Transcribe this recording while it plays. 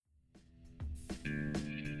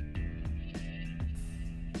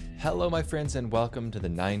Hello, my friends, and welcome to the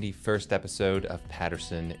 91st episode of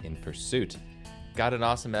Patterson in Pursuit. Got an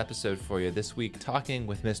awesome episode for you this week, talking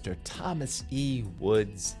with Mr. Thomas E.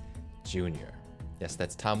 Woods, Jr. Yes,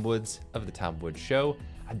 that's Tom Woods of The Tom Woods Show.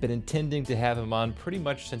 I've been intending to have him on pretty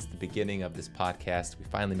much since the beginning of this podcast. We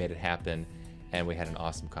finally made it happen, and we had an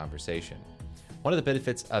awesome conversation. One of the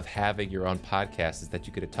benefits of having your own podcast is that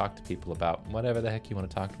you get to talk to people about whatever the heck you want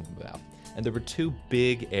to talk to them about. And there were two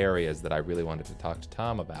big areas that I really wanted to talk to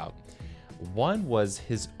Tom about. One was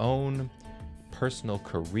his own personal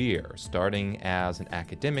career, starting as an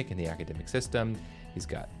academic in the academic system. He's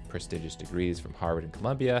got prestigious degrees from Harvard and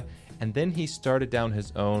Columbia, and then he started down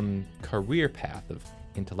his own career path of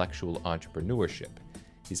intellectual entrepreneurship.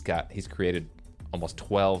 He's created almost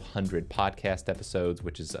 1,200 podcast episodes,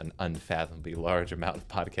 which is an unfathomably large amount of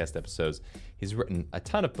podcast episodes. He's written a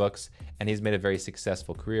ton of books, and he's made a very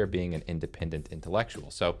successful career being an independent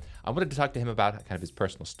intellectual. So I wanted to talk to him about kind of his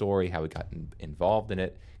personal story, how he got involved in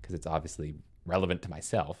it, because it's obviously relevant to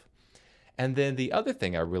myself. And then the other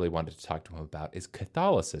thing I really wanted to talk to him about is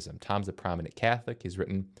Catholicism. Tom's a prominent Catholic. He's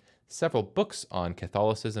written several books on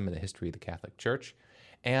Catholicism and the history of the Catholic Church,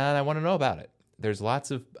 and I want to know about it. There's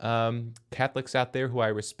lots of Catholics out there who I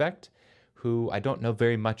respect, who I don't know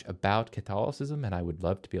very much about Catholicism, and I would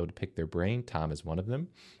love to be able to pick their brain. Tom is one of them.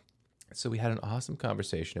 So we had an awesome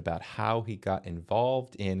conversation about how he got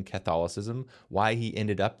involved in Catholicism, why he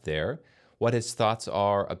ended up there, what his thoughts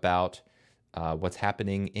are about what's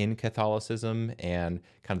happening in Catholicism, and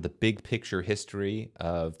kind of the big picture history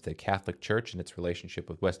of the Catholic Church and its relationship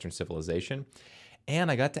with Western civilization. And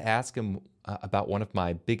I got to ask him about one of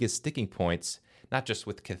my biggest sticking points, not just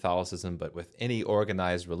with Catholicism, but with any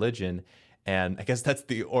organized religion. And I guess that's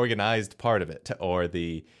the organized part of it, or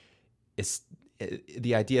the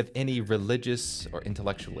idea of any religious or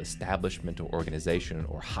intellectual establishment or organization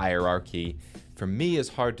or hierarchy, for me, is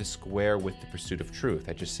hard to square with the pursuit of truth.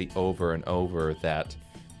 I just see over and over that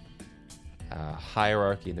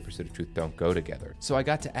hierarchy and the pursuit of truth don't go together. So I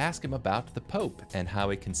got to ask him about the Pope and how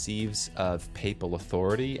he conceives of papal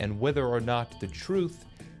authority and whether or not the truth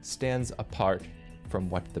stands apart from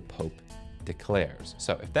what the Pope declares.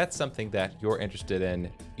 So if that's something that you're interested in,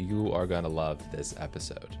 you are going to love this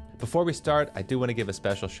episode. Before we start, I do want to give a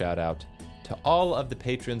special shout out to all of the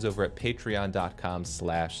patrons over at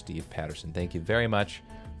patreon.com/Steve Patterson. Thank you very much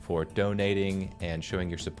for donating and showing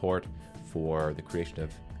your support for the creation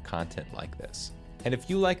of content like this. And if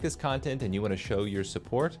you like this content and you want to show your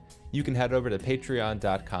support, you can head over to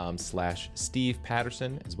patreon.com/Steve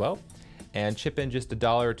Patterson as well, and chip in just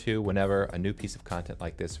 $1 or $2 whenever a new piece of content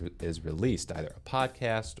like this is released, either a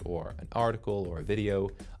podcast or an article or a video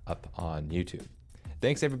up on YouTube.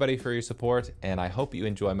 Thanks everybody for your support, and I hope you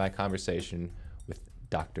enjoy my conversation with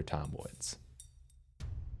Dr. Tom Woods.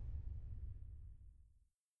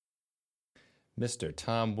 Mr.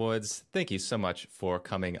 Tom Woods, thank you so much for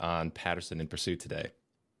coming on Patterson in Pursuit today.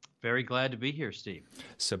 Very glad to be here, Steve.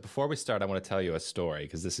 So before we start, I want to tell you a story,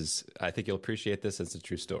 because I think you'll appreciate this. It's a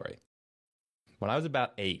true story. When I was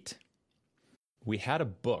about 8, we had a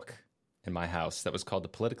book in my house that was called The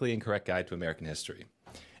Politically Incorrect Guide to American History.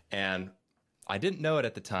 And I didn't know it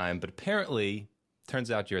at the time, but apparently, turns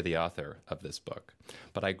out you're the author of this book.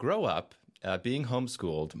 But I grow up being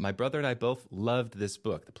homeschooled. My brother and I both loved this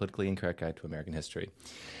book, The Politically Incorrect Guide to American History.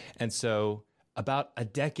 And so about a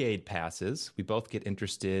decade passes. We both get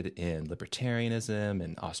interested in libertarianism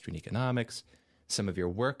and Austrian economics. Some of your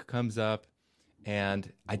work comes up,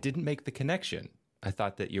 and I didn't make the connection. I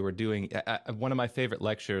thought that you were doing one of my favorite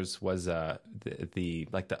lectures was the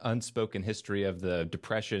unspoken history of the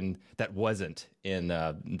Depression that wasn't in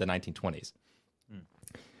the 1920s.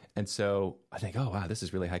 And so I think, oh wow, this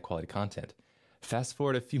is really high quality content. Fast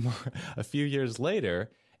forward a few years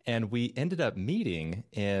later, and we ended up meeting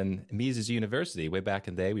in Mises University way back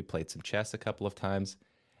in the day. We played some chess a couple of times,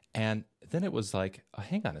 and then it was like, oh,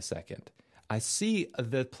 hang on a second. I see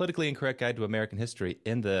the Politically Incorrect Guide to American History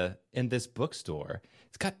in this bookstore.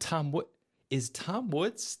 It's got Tom Wood. Is Tom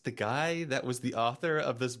Woods the guy that was the author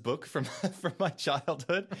of this book from my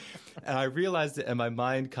childhood? And I realized it, and my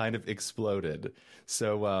mind kind of exploded.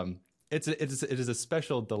 So it is a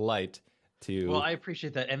special delight to. Well, I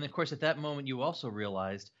appreciate that, and of course, at that moment, you also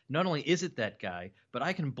realized not only is it that guy, but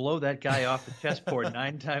I can blow that guy off the chessboard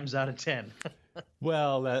 9 times out of 10.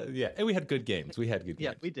 Well, yeah, and we had good games. Yeah,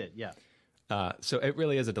 we did. Yeah. So it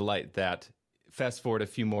really is a delight that fast forward a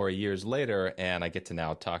few more years later, and I get to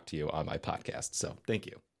now talk to you on my podcast. So thank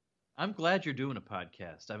you. I'm glad you're doing a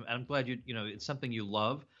podcast. I'm glad it's something you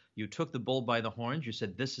love. You took the bull by the horns. You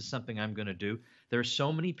said, this is something I'm going to do. There are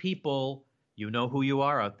so many people, you know who you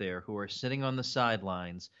are out there, who are sitting on the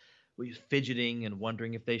sidelines, fidgeting and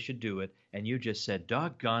wondering if they should do it. And you just said,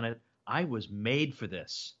 doggone it, I was made for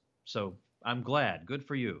this. So I'm glad. Good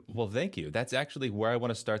for you. Well, thank you. That's actually where I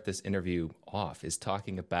want to start this interview off, is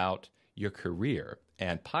talking about your career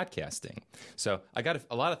and podcasting. So I got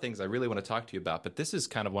a lot of things I really want to talk to you about, but this is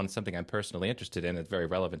kind of something I'm personally interested in. It's very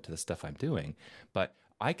relevant to the stuff I'm doing. But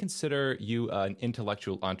I consider you an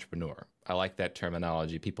intellectual entrepreneur. I like that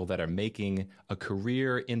terminology. People that are making a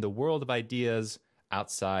career in the world of ideas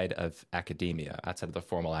outside of academia, outside of the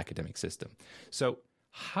formal academic system. So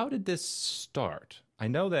how did this start? I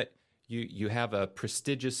know that you have a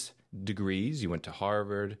prestigious degrees. You went to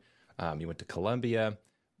Harvard. You went to Columbia.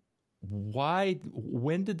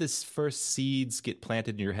 When did this first seeds get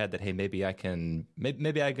planted in your head that, hey, maybe I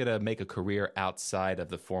gotta make a career outside of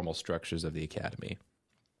the formal structures of the academy?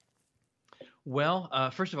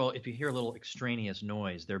 Well, first of all, if you hear a little extraneous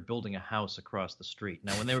noise, they're building a house across the street.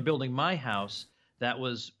 Now, when they were building my house, that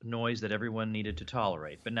was noise that everyone needed to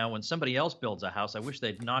tolerate. But now when somebody else builds a house, I wish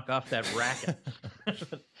they'd knock off that racket.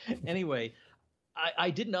 Anyway,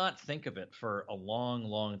 I did not think of it for a long,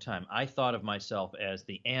 long time. I thought of myself as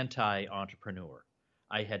the anti-entrepreneur.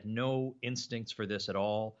 I had no instincts for this at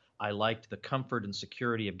all. I liked the comfort and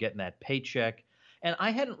security of getting that paycheck. And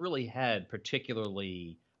I hadn't really had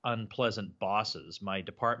particularly unpleasant bosses. My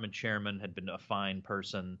department chairman had been a fine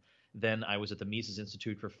person. Then I was at the Mises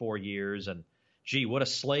Institute for 4 years, and gee, what a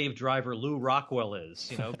slave driver Lou Rockwell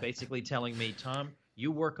is, basically telling me, Tom,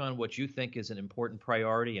 you work on what you think is an important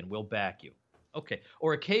priority and we'll back you. Okay.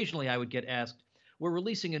 Or occasionally I would get asked, we're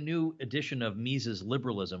releasing a new edition of Mises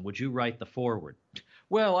Liberalism. Would you write the foreword?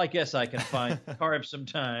 Well, I guess I can carve some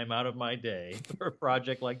time out of my day for a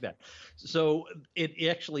project like that. So it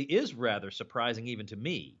actually is rather surprising even to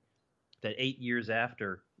me that 8 years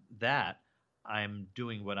after that, I'm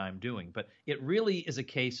doing what I'm doing. But it really is a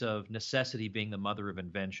case of necessity being the mother of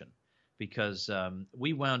invention, because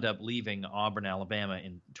we wound up leaving Auburn, Alabama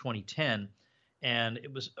in 2010. And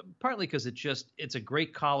it was partly because it's a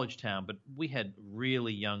great college town, but we had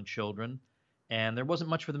really young children and there wasn't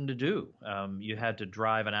much for them to do. You had to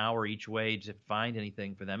drive an hour each way to find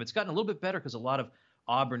anything for them. It's gotten a little bit better because a lot of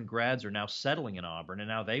Auburn grads are now settling in Auburn, and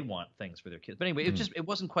now they want things for their kids. But anyway, it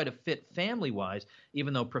wasn't quite a fit family-wise,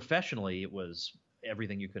 even though professionally it was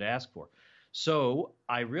everything you could ask for. So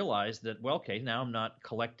I realized that, well, okay, now I'm not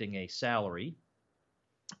collecting a salary,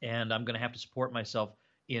 and I'm going to have to support myself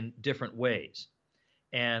in different ways.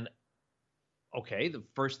 And okay, the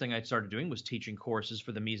first thing I started doing was teaching courses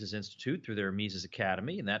for the Mises Institute through their Mises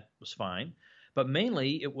Academy, and that was fine. But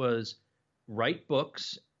mainly it was write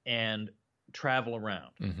books and travel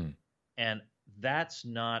around. Mm-hmm. And that's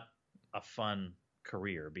not a fun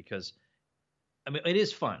career because, it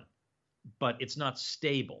is fun, but it's not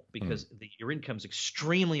stable because your income's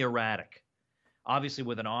extremely erratic. Obviously,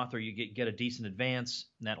 with an author, you get a decent advance,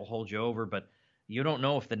 and that'll hold you over, but you don't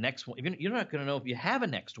know if the next one, you're not going to know if you have a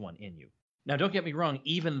next one in you. Now, don't get me wrong,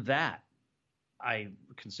 even that I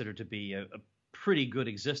consider to be a pretty good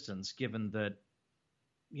existence, given that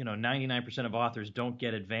 99% of authors don't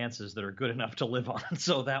get advances that are good enough to live on.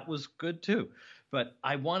 So that was good too. But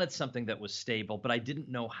I wanted something that was stable, but I didn't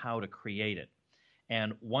know how to create it.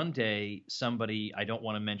 And one day, somebody, I don't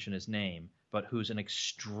want to mention his name, but who's an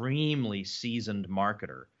extremely seasoned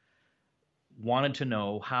marketer, wanted to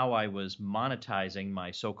know how I was monetizing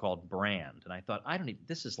my so-called brand. And I thought,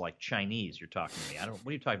 this is like Chinese you're talking to me.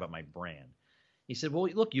 What are you talking about, my brand? He said, well,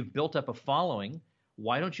 look, you've built up a following.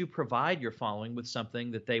 Why don't you provide your following with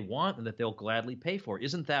something that they want and that they'll gladly pay for?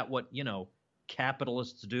 Isn't that what,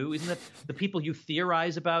 capitalists do? Isn't that the people you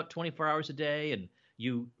theorize about 24 hours a day and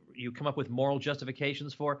you come up with moral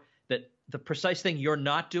justifications for, that the precise thing you're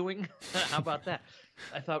not doing? How about that?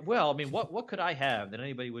 I thought, well, what could I have that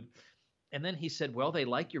anybody would? And then he said, well, they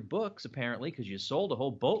like your books apparently because you sold a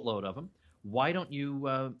whole boatload of them. Why don't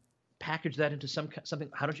you package that into something?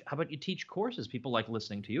 How about you teach courses? People like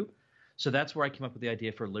listening to you. So that's where I came up with the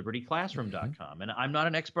idea for libertyclassroom.com. Mm-hmm. And I'm not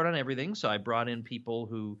an expert on everything, so I brought in people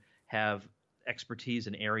who have expertise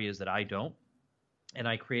in areas that I don't. And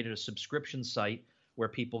I created a subscription site where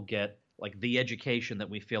people get like the education that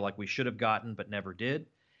we feel like we should have gotten but never did.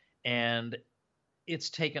 And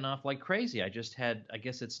it's taken off like crazy. I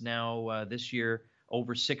guess it's now this year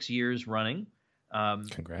over 6 years running.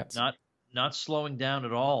 Congrats. Not slowing down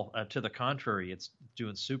at all. To the contrary, it's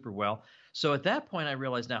doing super well. So at that point, I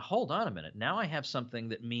realized, now hold on a minute. Now I have something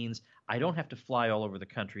that means I don't have to fly all over the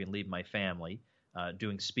country and leave my family.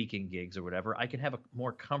 doing speaking gigs or whatever, I can have a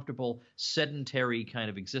more comfortable, sedentary kind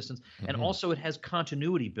of existence. And Mm-hmm. also it has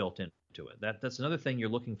continuity built into it. That's another thing you're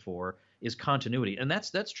looking for is continuity. And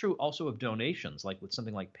that's true also of donations, like with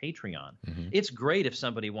something like Patreon. Mm-hmm. It's great if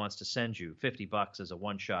somebody wants to send you $50 as a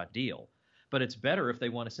one-shot deal, but it's better if they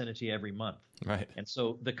want to send it to you every month. Right. And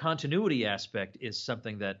so the continuity aspect is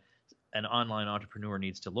something that an online entrepreneur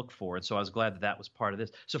needs to look for. And so I was glad that that was part of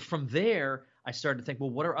this. So from there, I started to think, well,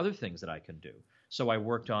 what are other things that I can do? So I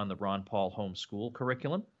worked on the Ron Paul homeschool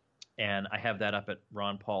curriculum, and I have that up at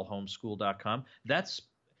ronpaulhomeschool.com. That's,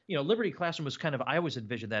 Liberty Classroom was kind of, I always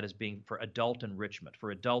envisioned that as being for adult enrichment,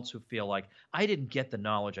 for adults who feel like I didn't get the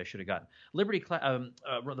knowledge I should have gotten.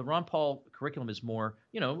 The Ron Paul curriculum is more,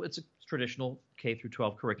 it's a traditional K through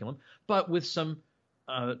 12 curriculum, but with some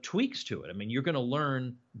tweaks to it. I mean, you're going to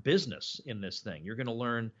learn business in this thing. You're going to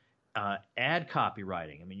learn ad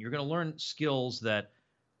copywriting. I mean, you're going to learn skills that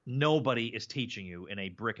nobody is teaching you in a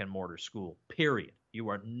brick and mortar school, period. You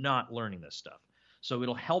are not learning this stuff. So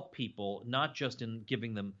it'll help people not just in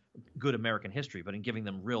giving them good American history, but in giving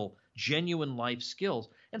them real, genuine life skills.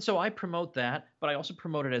 And so I promote that, but I also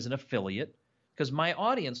promote it as an affiliate because my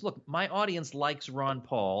audience likes Ron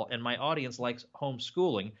Paul and my audience likes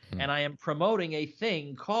homeschooling, and I am promoting a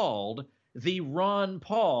thing called the Ron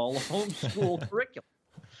Paul homeschool curriculum.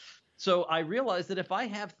 So I realized that if I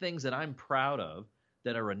have things that I'm proud of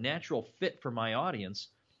that are a natural fit for my audience,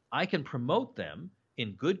 I can promote them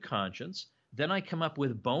in good conscience. Then I come up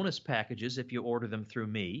with bonus packages if you order them through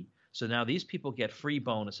me. So now these people get free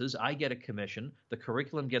bonuses. I get a commission. The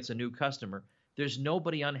curriculum gets a new customer. There's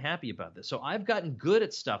nobody unhappy about this. So I've gotten good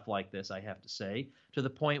at stuff like this, I have to say, to the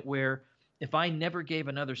point where if I never gave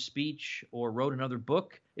another speech or wrote another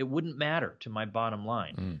book, it wouldn't matter to my bottom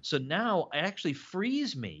line. So now it actually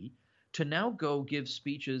frees me to now go give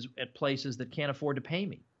speeches at places that can't afford to pay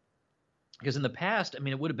me. Because in the past, I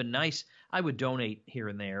mean, it would have been nice. I would donate here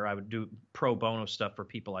and there. I would do pro bono stuff for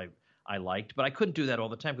people I liked, but I couldn't do that all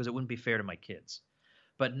the time because it wouldn't be fair to my kids.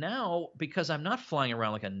 But now, because I'm not flying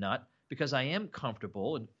around like a nut, because I am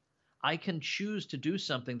comfortable and I can choose to do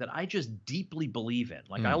something that I just deeply believe in.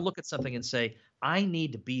 Like I'll look at something and say, I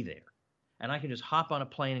need to be there. And I can just hop on a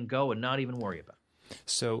plane and go and not even worry about it.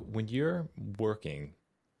 So when you're working,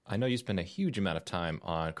 I know you spend a huge amount of time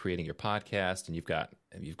on creating your podcast and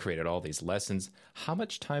you've created all these lessons. How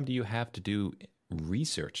much time do you have to do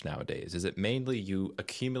research nowadays? Is it mainly you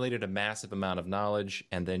accumulated a massive amount of knowledge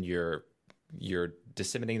and then you're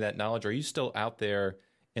disseminating that knowledge? Or are you still out there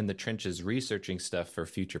in the trenches researching stuff for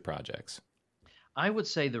future projects? I would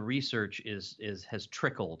say the research has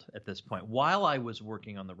trickled at this point. While I was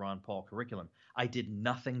working on the Ron Paul curriculum, I did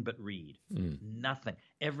nothing but read. Nothing.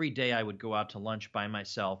 Every day I would go out to lunch by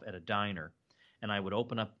myself at a diner, and I would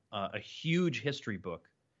open up a huge history book,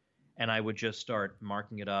 and I would just start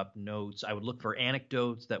marking it up, notes. I would look for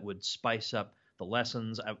anecdotes that would spice up the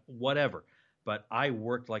lessons, whatever. But I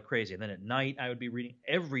worked like crazy. And then at night, I would be reading.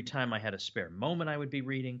 Every time I had a spare moment, I would be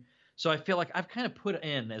reading. So I feel like I've kind of put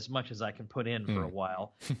in as much as I can put in for a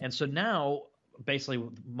while. And so now, basically,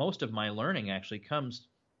 most of my learning actually comes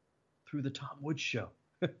through the Tom Woods Show.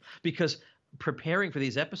 Because preparing for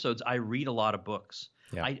these episodes, I read a lot of books.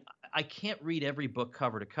 Yeah. I can't read every book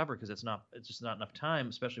cover to cover because it's just not enough time,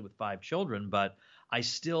 especially with 5 children. But I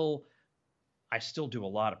still do a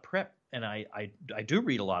lot of prep, and I do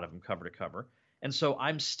read a lot of them cover to cover. And so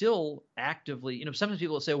I'm still actively, sometimes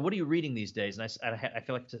people will say, well, what are you reading these days? And I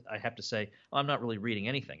feel like I have to say, well, I'm not really reading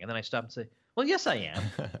anything. And then I stop and say, well, yes, I am.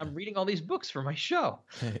 I'm reading all these books for my show.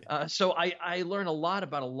 So I learn a lot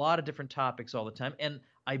about a lot of different topics all the time. And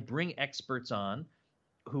I bring experts on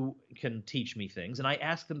who can teach me things. And I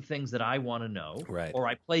ask them things that I want to know. Right. Or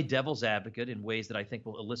I play devil's advocate in ways that I think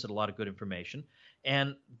will elicit a lot of good information.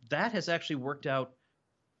 And that has actually worked out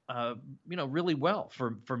really well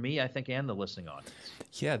for me, I think, and the listening audience.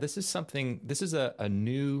 Yeah, this is a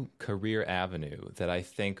new career avenue that I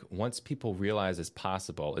think once people realize is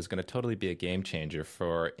possible is going to totally be a game changer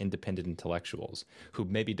for independent intellectuals who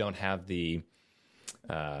maybe don't have the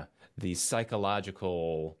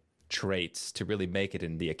psychological traits to really make it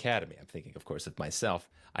in the academy. I'm thinking, of course, of myself.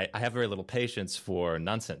 I have very little patience for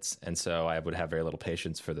nonsense, and so I would have very little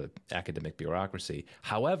patience for the academic bureaucracy.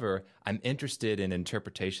 However, I'm interested in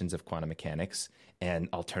interpretations of quantum mechanics and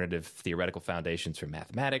alternative theoretical foundations for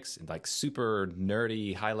mathematics and like super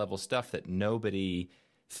nerdy, high-level stuff that nobody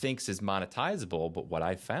thinks is monetizable. But what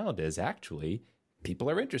I found is actually people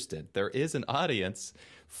are interested. There is an audience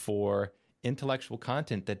for intellectual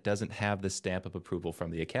content that doesn't have the stamp of approval from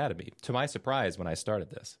the academy, to my surprise when I started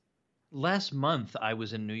this. Last month, I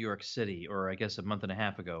was in New York City, or I guess a month and a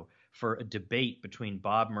half ago, for a debate between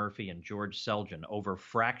Bob Murphy and George Selgin over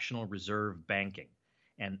fractional reserve banking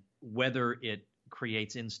and whether it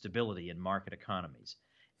creates instability in market economies.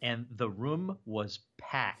 And the room was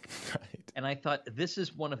packed. Right. And I thought, this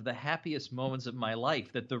is one of the happiest moments of my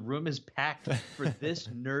life, that the room is packed for this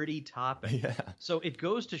nerdy topic. Yeah. So it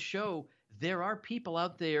goes to show there are people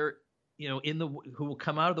out there, who will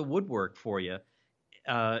come out of the woodwork for you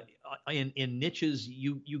in niches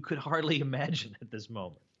you could hardly imagine at this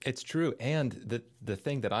moment. It's true. And the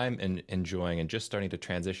thing that I'm enjoying and just starting to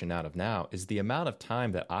transition out of now is the amount of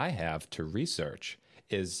time that I have to research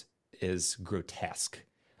is grotesque.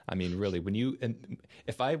 I mean, really,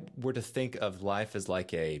 if I were to think of life as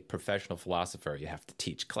like a professional philosopher, you have to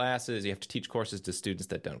teach classes, you have to teach courses to students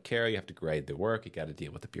that don't care, you have to grade their work, you got to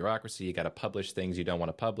deal with the bureaucracy, you got to publish things you don't want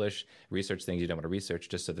to publish, research things you don't want to research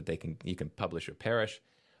just so that you can publish or perish.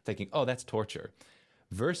 Thinking, oh, that's torture.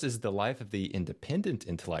 Versus the life of the independent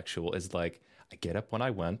intellectual is like, I get up when I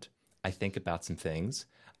want, I think about some things,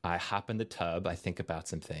 I hop in the tub, I think about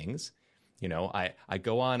some things. I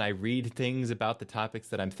go on, I read things about the topics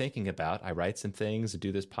that I'm thinking about. I write some things,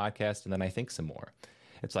 do this podcast, and then I think some more.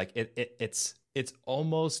 It's like it's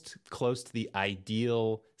almost close to the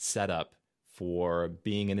ideal setup for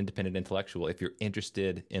being an independent intellectual if you're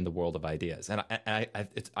interested in the world of ideas. And I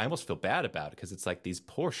almost feel bad about it because it's like these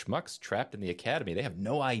poor schmucks trapped in the academy. They have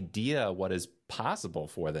no idea what is possible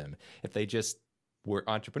for them if they just were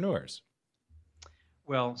entrepreneurs.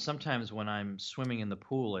 Well, sometimes when I'm swimming in the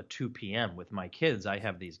pool at 2 p.m. with my kids, I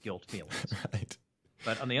have these guilt feelings. Right.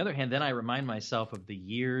 But on the other hand, then I remind myself of the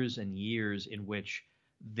years and years in which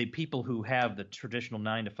the people who have the traditional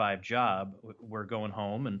 9-to-5 job were going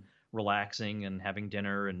home and relaxing and having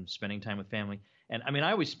dinner and spending time with family. And I mean,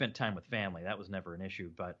 I always spent time with family. That was never an issue.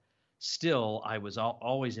 But still, I was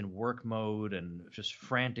always in work mode and just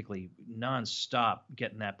frantically nonstop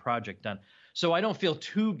getting that project done. So I don't feel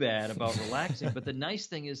too bad about relaxing. But the nice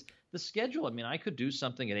thing is the schedule. I mean, I could do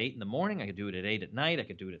something at 8 in the morning. I could do it at 8 at night. I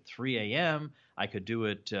could do it at 3 a.m. I could do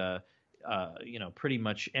it, pretty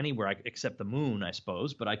much anywhere except the moon, I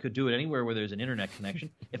suppose. But I could do it anywhere where there's an internet connection.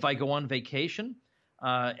 If I go on vacation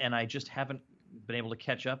and I just haven't been able to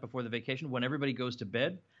catch up before the vacation, when everybody goes to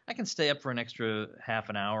bed, I can stay up for an extra half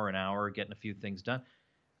an hour, getting a few things done.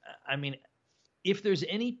 I mean, if there's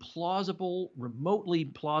any remotely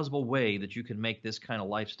plausible way that you can make this kind of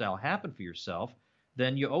lifestyle happen for yourself,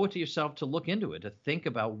 then you owe it to yourself to look into it, to think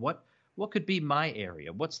about what could be my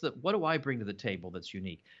area. What do I bring to the table that's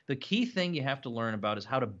unique? The key thing you have to learn about is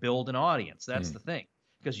how to build an audience. That's the thing,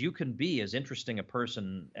 because you can be as interesting a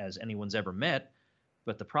person as anyone's ever met,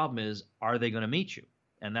 but the problem is, are they going to meet you?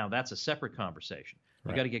 And now that's a separate conversation.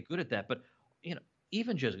 You got to get good at that. But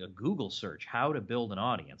even just a Google search, how to build an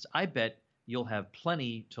audience, I bet you'll have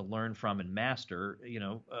plenty to learn from and master,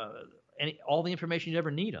 all the information you ever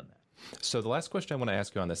need on that. So the last question I want to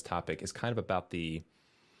ask you on this topic is kind of about the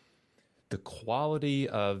quality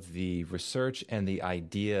of the research and the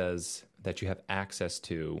ideas that you have access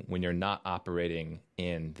to when you're not operating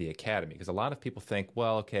in the academy. Because a lot of people think,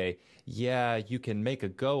 well, okay, yeah, you can make a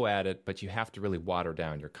go at it, but you have to really water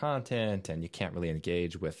down your content and you can't really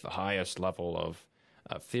engage with the highest level of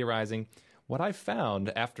theorizing. What I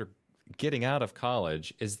found after getting out of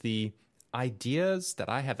college is the ideas that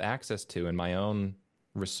I have access to in my own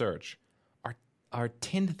research are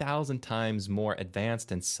 10,000 times more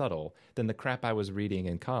advanced and subtle than the crap I was reading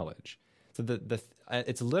in college. So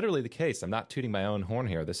it's literally the case. I'm not tooting my own horn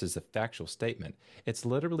here. This is a factual statement. It's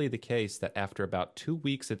literally the case that after about 2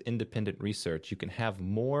 weeks of independent research, you can have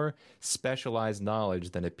more specialized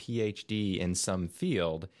knowledge than a PhD in some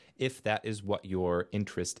field if that is what your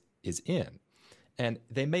interest is in. And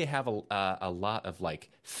they may have a lot of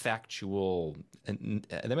like factual, and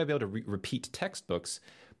they might be able to repeat textbooks,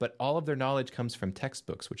 but all of their knowledge comes from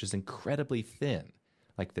textbooks, which is incredibly thin.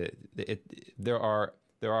 Like there are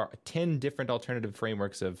 10 different alternative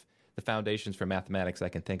frameworks of the foundations for mathematics I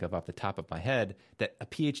can think of off the top of my head that a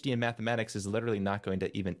PhD in mathematics is literally not going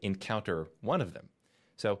to even encounter one of them.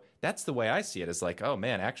 So that's the way I see it, is like, oh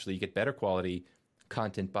man, actually you get better quality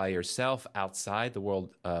content by yourself outside the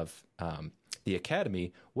world of the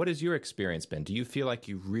academy. What has your experience been? Do you feel like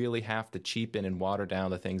you really have to cheapen and water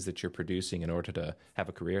down the things that you're producing in order to have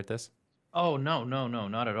a career at this? Oh, no,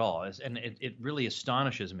 not at all. And it really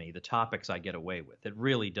astonishes me, the topics I get away with. It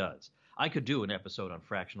really does. I could do an episode on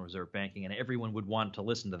fractional reserve banking, and everyone would want to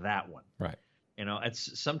listen to that one. Right.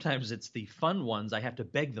 Sometimes it's the fun ones I have to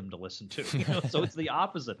beg them to listen to. So it's the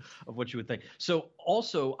opposite of what you would think. So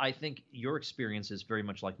also, I think your experience is very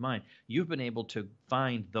much like mine. You've been able to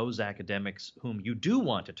find those academics whom you do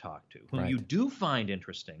want to talk to, whom you do find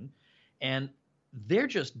interesting, and they're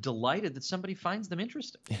just delighted that somebody finds them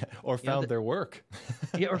interesting. Yeah, or found their work.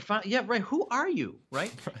 Right. Who are you,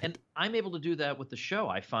 right? Right. And I'm able to do that with the show.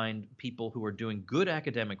 I find people who are doing good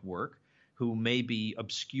academic work, who may be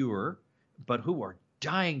obscure, but who are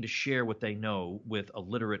dying to share what they know with a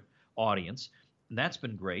literate audience. And that's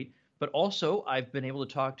been great. But also, I've been able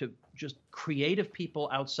to talk to just creative people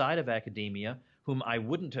outside of academia whom I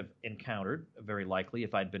wouldn't have encountered very likely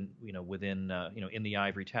if I'd been, within, in the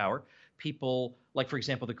ivory tower. People like, for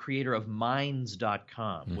example, the creator of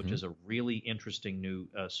Minds.com, which is a really interesting new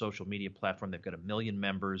social media platform. They've got 1 million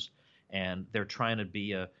members, and they're trying to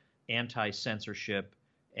be a anti-censorship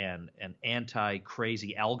and an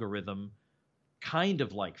anti-crazy algorithm, kind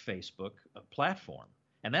of like Facebook platform.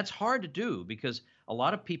 And that's hard to do because a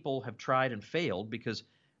lot of people have tried and failed because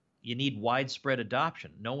you need widespread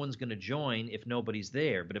adoption. No one's going to join if nobody's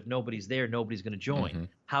there, but if nobody's there, nobody's going to join.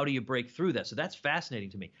 How do you break through that? So that's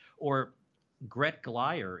fascinating to me. Or Gret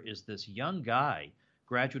Glyer is this young guy,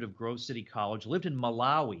 graduate of Grove City College, lived in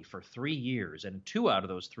Malawi for 3 years, and 2 out of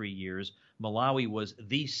those 3 years, Malawi was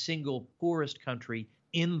the single poorest country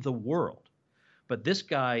in the world. But this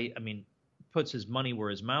guy, puts his money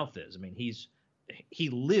where his mouth is. He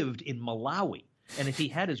lived in Malawi, and if he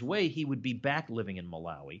had his way, he would be back living in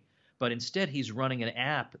Malawi. But instead, he's running an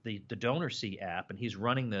app, the DonorSee app, and he's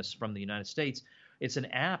running this from the United States. It's an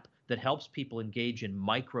app that helps people engage in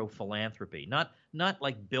micro-philanthropy, not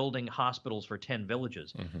like building hospitals for 10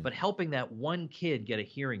 villages, but helping that one kid get a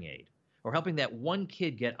hearing aid or helping that one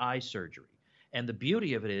kid get eye surgery. And the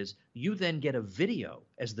beauty of it is you then get a video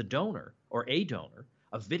as the donor or a donor,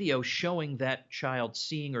 a video showing that child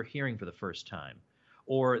seeing or hearing for the first time,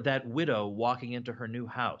 or that widow walking into her new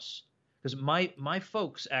house. Because my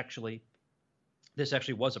folks actually, this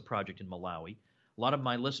actually was a project in Malawi. A lot of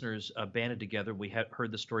my listeners banded together. We had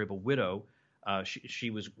heard the story of a widow.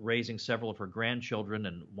 She was raising several of her grandchildren,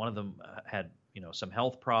 and one of them had some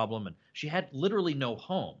health problem, and she had literally no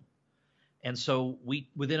home. And so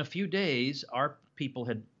within a few days, our people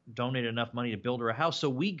had donated enough money to build her a house. So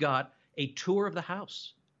we got a tour of the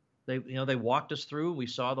house. They walked us through. We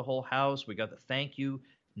saw the whole house. We got the thank you,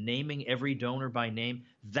 naming every donor by name.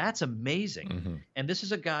 That's amazing. And this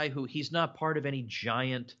is a guy who he's not part of any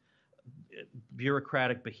giant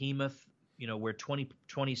bureaucratic behemoth, where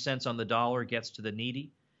 20 cents on the dollar gets to the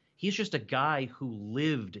needy. He's just a guy who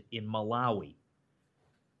lived in Malawi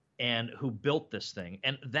and who built this thing.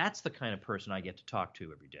 And that's the kind of person I get to talk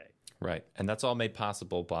to every day. Right. And that's all made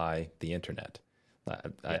possible by the internet.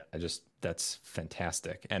 That's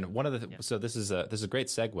fantastic. And one of the so this is a great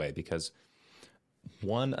segue, because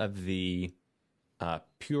one of the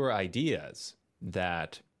pure ideas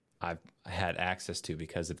that I've had access to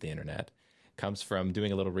because of the internet comes from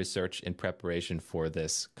doing a little research in preparation for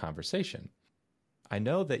this conversation. I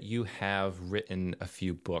know that you have written a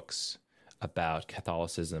few books about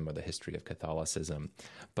Catholicism or the history of Catholicism,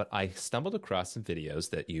 but I stumbled across some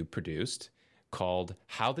videos that you produced called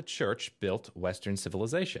How the Church Built Western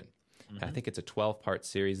Civilization. I think it's a 12-part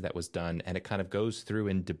series that was done, and it kind of goes through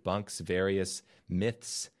and debunks various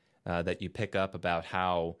myths that you pick up about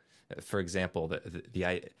how, for example,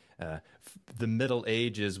 the Middle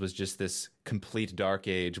Ages was just this complete dark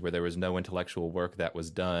age where there was no intellectual work that was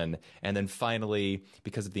done, and then finally,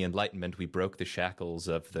 because of the Enlightenment, we broke the shackles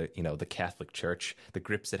of the Catholic Church, the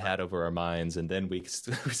grips it had over our minds, and then we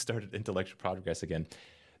started intellectual progress again.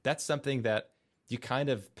 That's something that you kind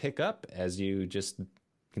of pick up as you just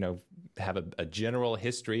have a general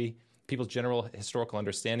history. People's general historical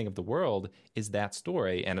understanding of the world is that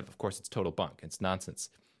story, and of course, it's total bunk. It's nonsense.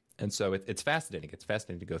 And so it's fascinating. It's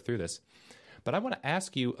fascinating to go through this. But I want to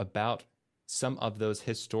ask you about some of those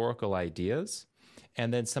historical ideas,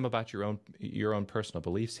 and then some about your own personal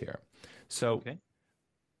beliefs here. So,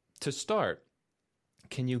 to start,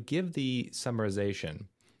 can you give the summarization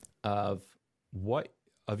of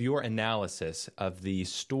your analysis of the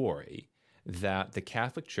story that the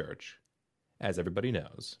Catholic Church, as everybody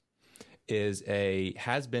knows,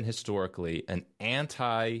 has been historically an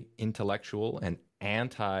anti-intellectual and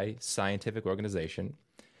anti-scientific organization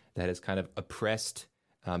that has kind of oppressed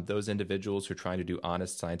those individuals who are trying to do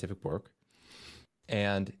honest scientific work.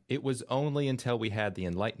 And it was only until we had the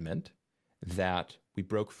Enlightenment that we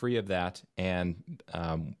broke free of that, and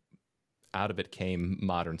out of it came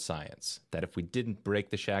modern science. That if we didn't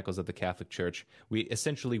break the shackles of the Catholic Church, we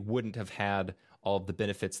essentially wouldn't have had all of the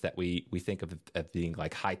benefits that we think of being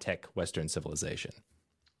like high-tech Western civilization.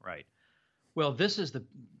 Right. Well, this is the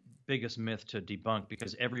biggest myth to debunk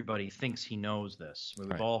because everybody thinks he knows this.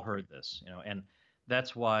 We've all heard this, and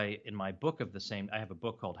that's why in my book of the same, I have a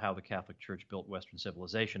book called How the Catholic Church Built Western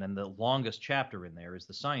Civilization, and the longest chapter in there is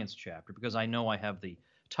the science chapter, because I know I have the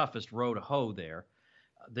toughest row to hoe there.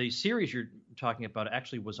 The series you're talking about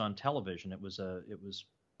actually was on television. It was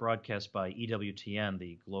broadcast by EWTN,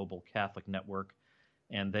 the Global Catholic Network,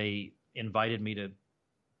 and they invited me to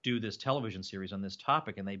do this television series on this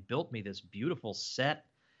topic, and they built me this beautiful set.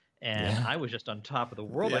 And I was just on top of the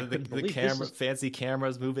world. I couldn't believe fancy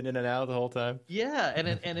cameras moving in and out the whole time. Yeah,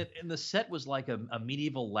 and the set was like a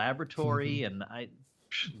medieval laboratory, and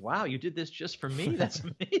wow, you did this just for me? That's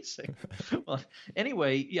amazing. Well,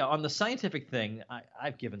 anyway, yeah, on the scientific thing,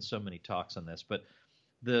 I've given so many talks on this, but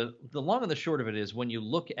the long and the short of it is when you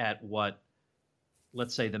look at what,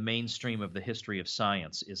 let's say, the mainstream of the history of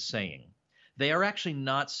science is saying, they are actually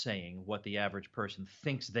not saying what the average person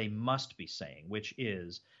thinks they must be saying, which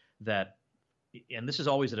is that, and this is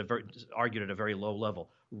always argued at a very low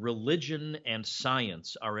level, religion and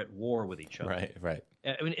science are at war with each other. Right.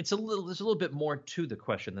 I mean, there's a little bit more to the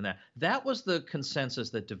question than that. That was the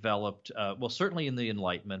consensus that developed, well, certainly in the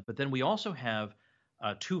Enlightenment, but then we also have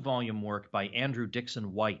a 2-volume work by Andrew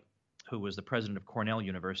Dixon White, who was the president of Cornell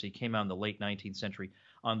University, came out in the late 19th century,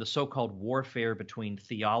 on the so-called warfare between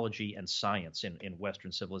theology and science in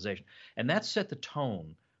Western civilization. And that set the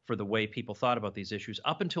tone for the way people thought about these issues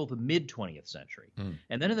up until the mid-20th century.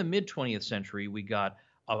 And then in the mid-20th century, we got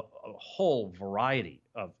a whole variety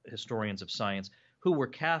of historians of science who were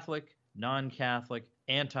Catholic, non-Catholic,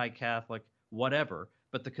 anti-Catholic, whatever.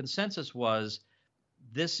 But the consensus was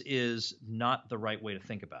this is not the right way to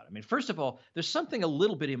think about it. I mean, first of all, there's something a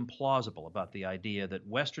little bit implausible about the idea that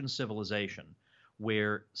Western civilization,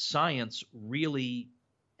 where science really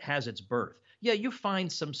has its birth. Yeah, you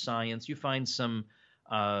find some science, you find some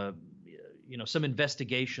some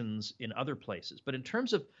investigations in other places. But in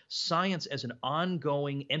terms of science as an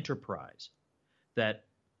ongoing enterprise that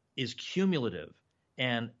is cumulative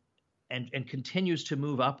and continues to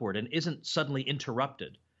move upward and isn't suddenly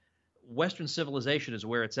interrupted, Western civilization is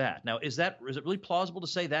where it's at. Now, is it really plausible to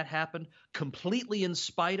say that happened completely in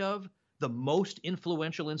spite of the most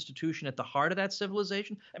influential institution at the heart of that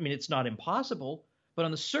civilization? I mean, it's not impossible, but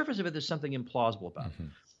on the surface of it, there's something implausible about it.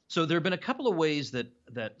 So there have been a couple of ways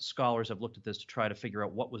that scholars have looked at this to try to figure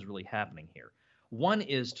out what was really happening here. One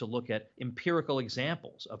is to look at empirical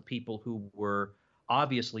examples of people who were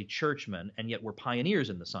obviously churchmen and yet were pioneers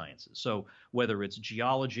in the sciences. So whether it's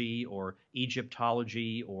geology or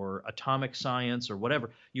Egyptology or atomic science or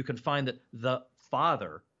whatever, you can find that the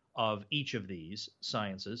father of each of these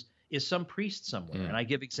sciences is some priest somewhere. And I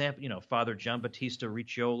give example, Father Giambattista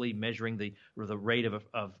Riccioli measuring the rate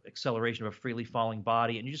of acceleration of a freely falling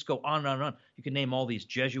body, and you just go on and on and on. You can name all these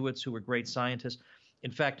Jesuits who were great scientists.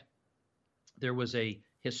 In fact, there was a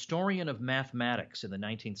historian of mathematics in the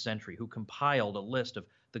 19th century who compiled a list of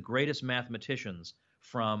the greatest mathematicians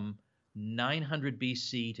from 900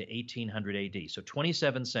 BC to 1800 AD, so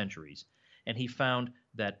 27 centuries, and he found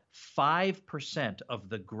that 5% of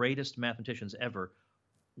the greatest mathematicians ever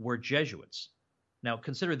were Jesuits. Now,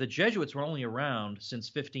 consider the Jesuits were only around since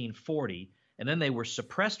 1540, and then they were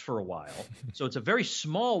suppressed for a while. So it's a very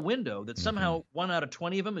small window that somehow 1 out of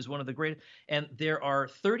 20 of them is one of the greatest. And there are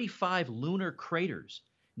 35 lunar craters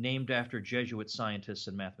named after Jesuit scientists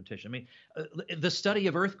and mathematicians. I mean, the study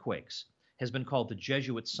of earthquakes has been called the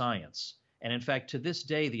Jesuit science. And in fact, to this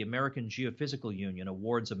day, the American Geophysical Union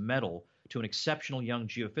awards a medal to an exceptional young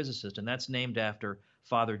geophysicist, and that's named after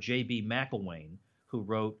Father J.B. McElwain, who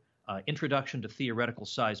wrote Introduction to Theoretical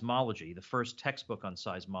Seismology, the first textbook on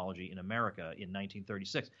seismology in America in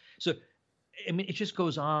 1936. So, I mean, it just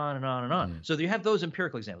goes on and on and on. So you have those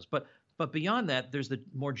empirical examples. But beyond that, there's the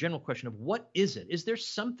more general question of what is it? Is there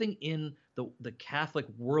something in the Catholic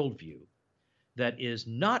worldview that is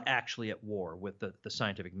not actually at war with the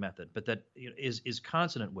scientific method, but that is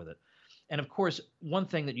consonant with it? And of course, one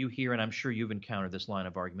thing that you hear, and I'm sure you've encountered this line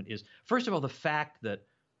of argument, is, first of all, the fact that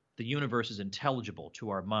the universe is intelligible to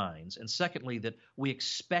our minds, and secondly, that we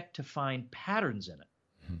expect to find patterns in it.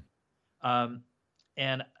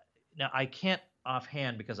 And now I can't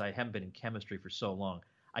offhand, because I haven't been in chemistry for so long,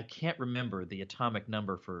 I can't remember the atomic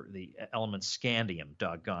number for the element scandium,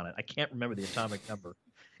 doggone it. I can't remember the atomic number.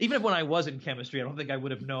 Even if when I was in chemistry, I don't think I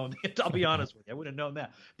would have known it. I'll be honest with you. I would have known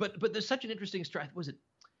that. But there's such an interesting strategy. Was it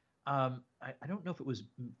I don't know if it was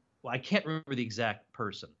 – well, I can't remember the exact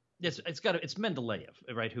person. It's Mendeleev,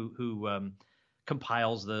 right, who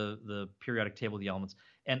compiles the periodic table of the elements.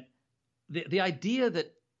 And the idea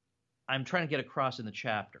that I'm trying to get across in the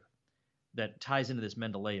chapter that ties into this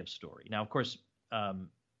Mendeleev story. Now, of course,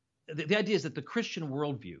 the idea is that the Christian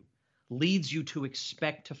worldview leads you to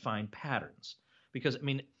expect to find patterns. Because, I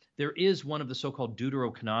mean, there is one of the so-called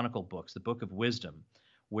deuterocanonical books, the Book of Wisdom,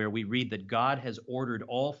 where we read that God has ordered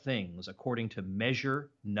all things according to measure,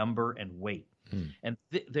 number, and weight. And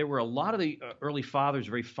there were a lot of the early fathers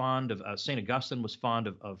very fond of, St. Augustine was fond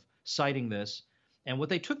of citing this. And what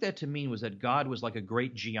they took that to mean was that God was like a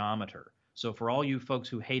great geometer. So for all you folks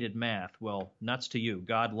who hated math, well, nuts to you.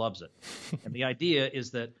 God loves it. And the idea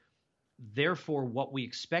is that, therefore, what we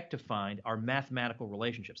expect to find are mathematical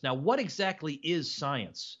relationships. Now, what exactly is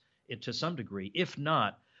science, to some degree, if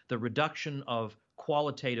not the reduction of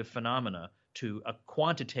qualitative phenomena to a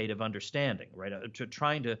quantitative understanding, right? To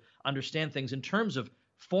trying to understand things in terms of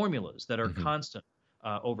formulas that are constant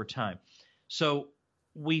over time. So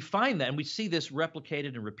we find that, and we see this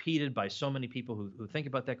replicated and repeated by so many people who think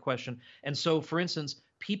about that question. And so, for instance,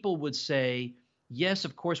 people would say, yes,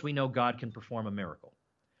 of course, we know God can perform a miracle.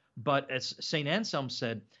 But as St. Anselm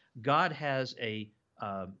said, God has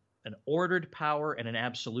an ordered power and an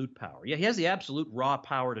absolute power. Yeah, he has the absolute raw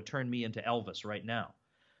power to turn me into Elvis right now.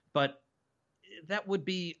 But that would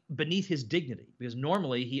be beneath his dignity, because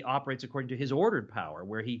normally he operates according to his ordered power,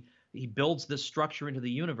 where he builds this structure into the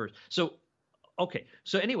universe. So, okay.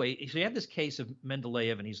 So anyway, so you have this case of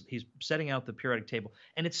Mendeleev, and he's setting out the periodic table,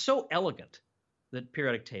 and it's so elegant, that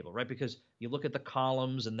periodic table, right? Because you look at the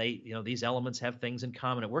columns, and these elements have things in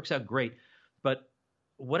common. It works out great. But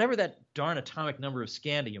whatever that darn atomic number of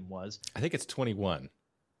scandium was, I think it's 21.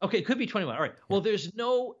 Okay, it could be 21. All right. Well, there's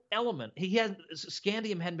no element.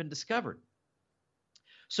 Scandium hadn't been discovered.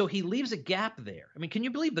 So he leaves a gap there. I mean, can you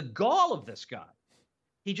believe the gall of this guy?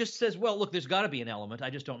 He just says, well, look, there's got to be an element. I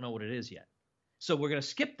just don't know what it is yet. So we're going to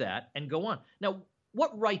skip that and go on. Now,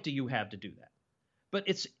 what right do you have to do that? But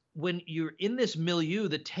it's when you're in this milieu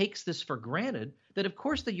that takes this for granted that, of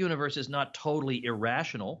course, the universe is not totally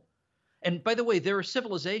irrational. And by the way, there are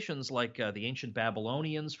civilizations like the ancient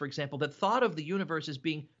Babylonians, for example, that thought of the universe as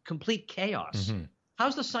being complete chaos.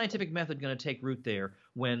 How's the scientific method going to take root there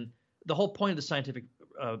when the whole point of the scientific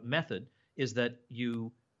method is that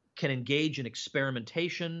you can engage in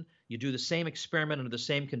experimentation. You do the same experiment under the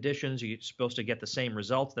same conditions. You're supposed to get the same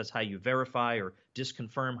results. That's how you verify or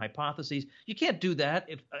disconfirm hypotheses. You can't do that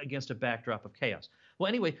against a backdrop of chaos. Well,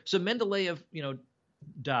 anyway, so Mendeleev,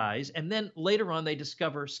 dies, and then later on they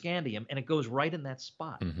discover scandium, and it goes right in that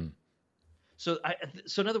spot. So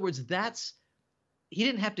in other words, he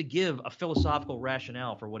didn't have to give a philosophical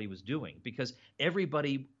rationale for what he was doing, because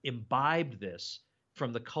everybody imbibed this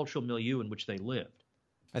from the cultural milieu in which they lived.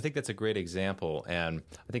 I think that's a great example, and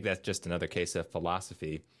I think that's just another case of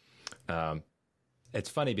philosophy. It's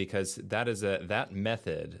funny because that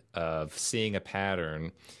method of seeing a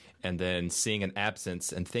pattern and then seeing an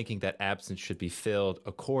absence and thinking that absence should be filled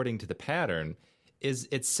according to the pattern is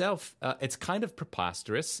itself it's kind of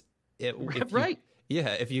preposterous. Right.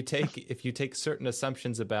 If you take certain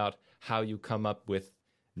assumptions about how you come up with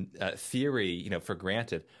theory, for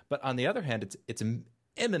granted, but on the other hand, it's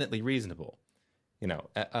eminently reasonable.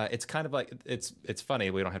 It's kind of like it's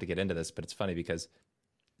funny. We don't have to get into this, but it's funny because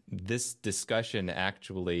this discussion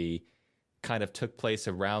actually kind of took place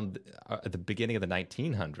around the beginning of the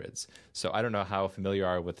 1900s. So I don't know how familiar you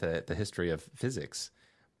are with the history of physics,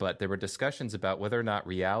 but there were discussions about whether or not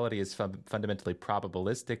reality is fundamentally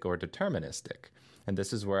probabilistic or deterministic. And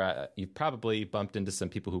this is where you've probably bumped into some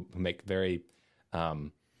people who make very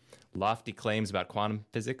lofty claims about quantum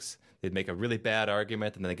physics. They'd make a really bad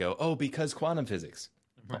argument, and then they go, oh, because quantum physics.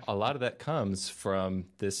 Right. A lot of that comes from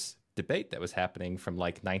this debate that was happening from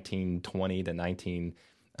like 1920 to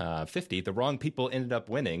 1950. The wrong people ended up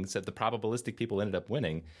winning, so the probabilistic people ended up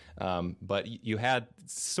winning. But you had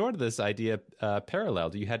sort of this idea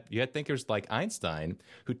paralleled. You had thinkers like Einstein,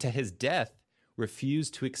 who to his death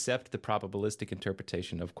refused to accept the probabilistic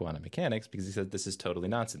interpretation of quantum mechanics because he said this is totally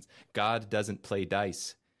nonsense. God doesn't play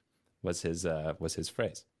dice, was his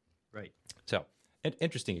phrase. Right. So, an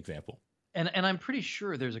interesting example. And I'm pretty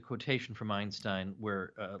sure there's a quotation from Einstein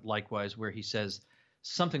where, likewise, where he says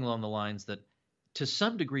something along the lines that, to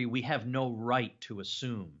some degree, we have no right to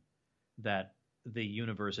assume that the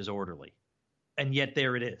universe is orderly, and yet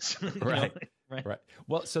there it is. Right. Right.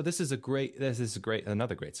 Well, so this is another great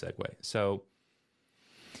segue. So,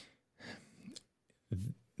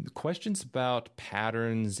 questions about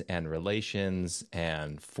patterns and relations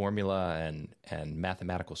and formula and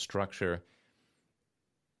mathematical structure,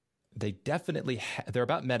 they're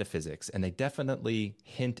about metaphysics, and they definitely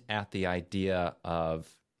hint at the idea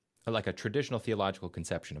of like a traditional theological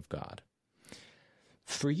conception of God.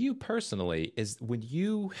 For you personally, is when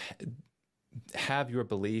you have your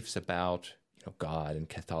beliefs about God and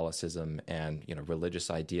Catholicism and religious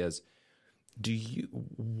ideas,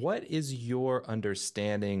 What is your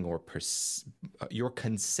understanding or your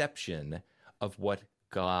conception of what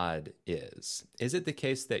God is? Is it the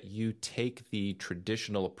case that you take the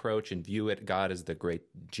traditional approach and view God as the great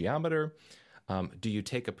geometer? Do you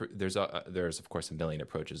take there's of course a million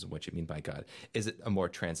approaches of what you mean by God. Is it a more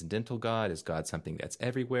transcendental God? Is God something that's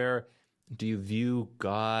everywhere? Do you view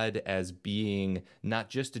God as being not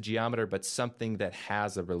just a geometer, but something that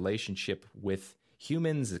has a relationship with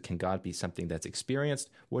humans? Can God be something that's experienced?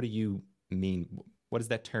 What do you mean? What does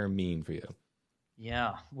that term mean for you?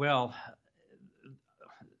 Yeah, well,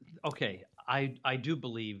 okay, I do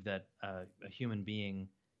believe that a human being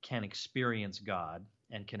can experience God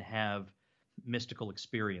and can have mystical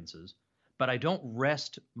experiences, but I don't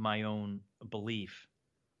rest my own belief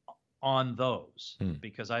on those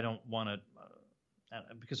because I don't want to.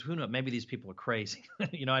 Because who knows? Maybe these people are crazy.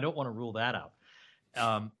 I don't want to rule that out.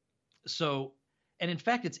 And in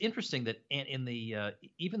fact, it's interesting that in the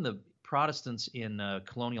even the Protestants in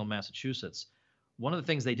colonial Massachusetts, one of the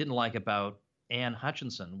things they didn't like about Anne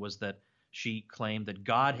Hutchinson was that she claimed that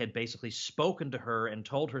God had basically spoken to her and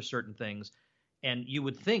told her certain things. And you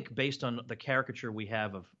would think, based on the caricature we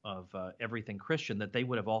have of everything Christian, that they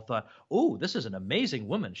would have all thought, "Oh, this is an amazing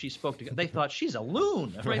woman. She spoke to God." They thought she's a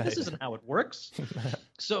loon. Right? This isn't how it works.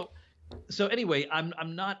 So anyway,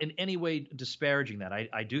 I'm not in any way disparaging that.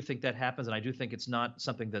 I do think that happens, and I do think it's not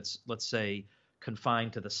something that's, let's say,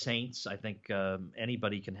 confined to the saints. I think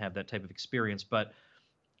anybody can have that type of experience. But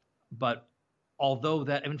although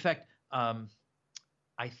that, in fact,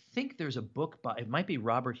 I think there's a book by, it might be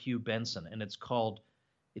Robert Hugh Benson, and it's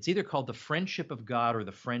either called The Friendship of God or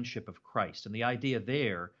The Friendship of Christ. And the idea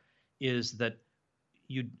there is that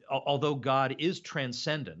although God is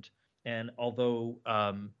transcendent, and although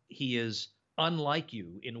he is unlike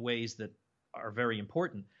you in ways that are very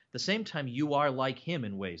important, at the same time you are like him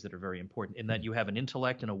in ways that are very important, in that you have an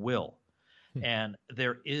intellect and a will. And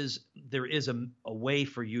there is a way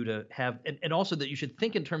for you to have, and also that you should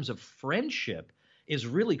think in terms of friendship is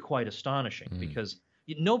really quite astonishing, because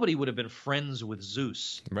nobody would have been friends with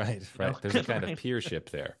Zeus. Right. There's a kind of peership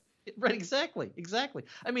there. Right, exactly.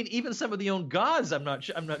 I mean, even some of the own gods, I'm not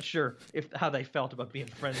sure how they felt about being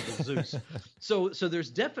friends with Zeus. So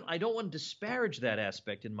there's definitely, I don't want to disparage that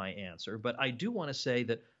aspect in my answer, but I do want to say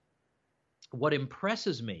that what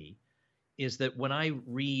impresses me is that when I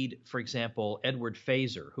read, for example, Edward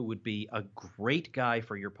Fazer, who would be a great guy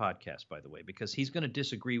for your podcast, by the way, because he's going to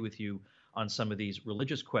disagree with you on some of these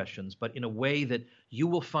religious questions, but in a way that you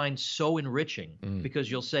will find so enriching, because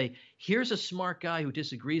you'll say, here's a smart guy who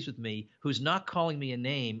disagrees with me, who's not calling me a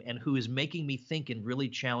name, and who is making me think in really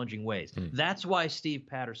challenging ways. That's why Steve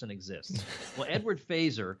Patterson exists. Well, Edward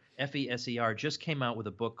Fazer, Feser, just came out with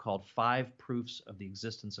a book called 5 Proofs of the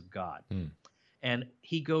Existence of God. And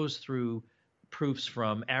he goes through proofs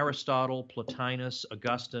from Aristotle, Plotinus,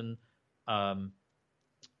 Augustine,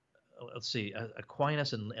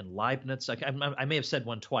 Aquinas and Leibniz. I may have said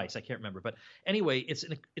one twice. I can't remember. But anyway, it's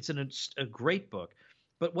a great book.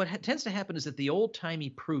 But what tends to happen is that the old-timey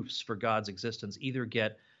proofs for God's existence either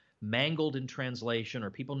get mangled in translation,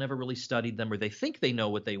 or people never really studied them, or they think they know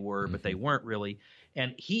what they were, but they weren't really.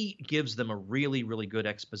 And he gives them a really, really good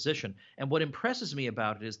exposition. And what impresses me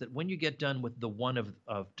about it is that when you get done with the one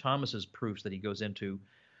of Thomas's proofs that he goes into,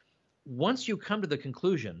 once you come to the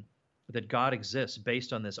conclusion that God exists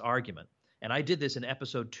based on this argument, and I did this in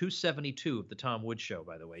episode 272 of the Tom Woods Show,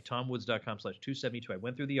 by the way, tomwoods.com/272. I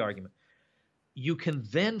went through the argument. You can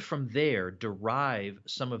then from there derive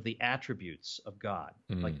some of the attributes of God.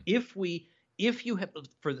 Like if you have,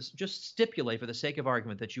 just stipulate for the sake of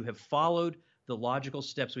argument that you have followed the logical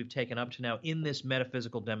steps we've taken up to now in this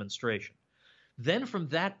metaphysical demonstration, then from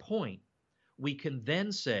that point, we can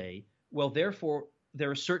then say, well, therefore, there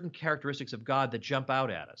are certain characteristics of God that jump out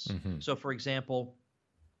at us. So, for example,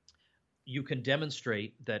 you can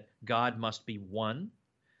demonstrate that God must be one,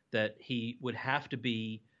 that he would have to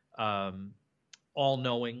be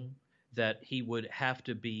all-knowing, that he would have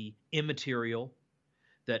to be immaterial,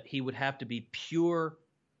 that he would have to be pure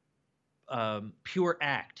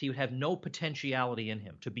act. He would have no potentiality in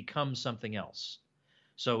him to become something else.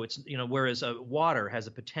 So it's, whereas water has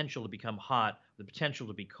a potential to become hot, the potential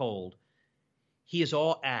to be cold, he is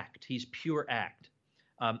all act. He's pure act.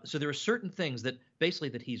 So there are certain things that basically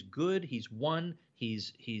that he's good, he's one,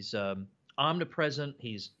 he's omnipresent,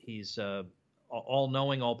 he's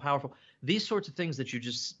all-knowing, all-powerful. These sorts of things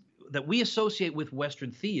that we associate with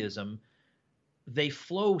Western theism, they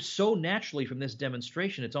flow so naturally from this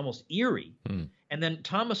demonstration, it's almost eerie. And then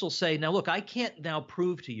Thomas will say, now look, I can't now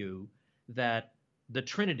prove to you that the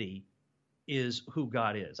Trinity is who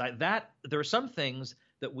God is. There are some things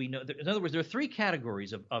that we know. In other words, there are three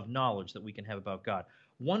categories of knowledge that we can have about God.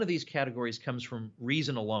 One of these categories comes from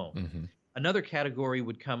reason alone. Mm-hmm. Another category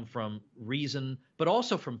would come from reason, but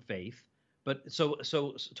also from faith. But so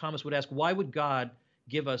Thomas would ask, why would God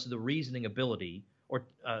give us the reasoning ability or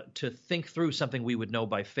to think through something we would know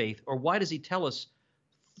by faith? Or why does he tell us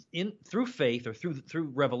through faith or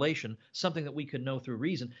through revelation something that we could know through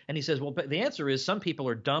reason? And he says, well, but the answer is some people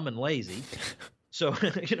are dumb and lazy. So,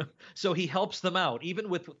 so he helps them out, even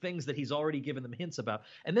with things that he's already given them hints about.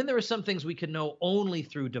 And then there are some things we can know only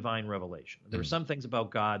through divine revelation. There are some things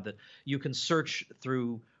about God that you can search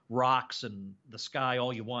through rocks and the sky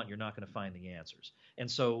all you want. You're not going to find the answers.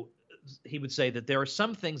 And so he would say that there are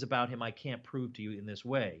some things about him I can't prove to you in this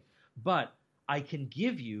way, but I can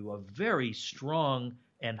give you a very strong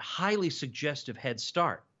and highly suggestive head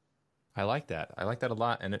start. I like that. I like that a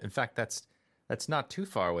lot. And in fact, that's not too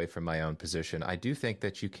far away from my own position. I do think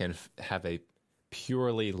that you can have a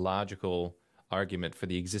purely logical argument for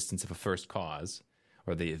the existence of a first cause,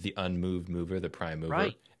 or the unmoved mover, the prime mover.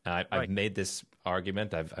 Right. And I've made this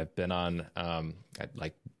argument. I've been on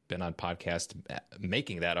been on podcast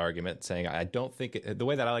making that argument, saying I don't think the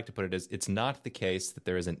way that I like to put it is it's not the case that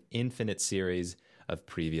there is an infinite series of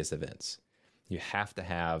previous events. You have to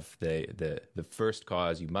have the first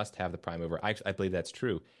cause. You must have the prime mover. I believe that's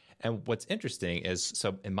true. And what's interesting is,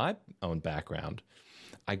 so in my own background,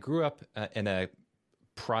 I grew up in a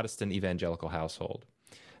Protestant evangelical household,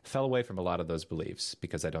 fell away from a lot of those beliefs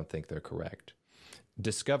because I don't think they're correct,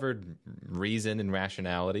 discovered reason and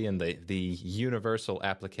rationality and the universal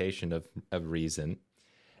application of reason,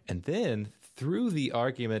 and then through the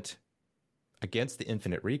argument against the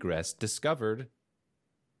infinite regress, discovered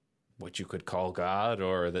what you could call God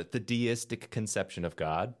or the deistic conception of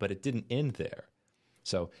God, but it didn't end there.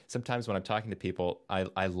 So sometimes when I'm talking to people,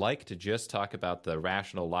 I like to just talk about the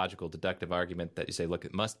rational, logical, deductive argument that you say, look,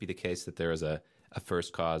 it must be the case that there is a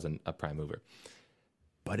first cause and a prime mover.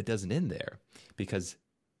 But it doesn't end there, because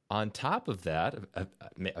on top of that,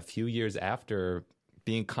 a few years after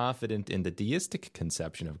being confident in the deistic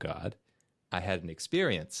conception of God, I had an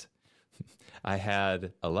experience. I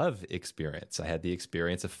had a love experience. I had the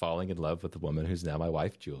experience of falling in love with the woman who's now my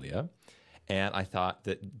wife, Julia. And I thought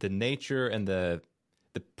that the nature and the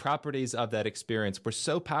properties of that experience were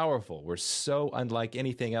so powerful, were so unlike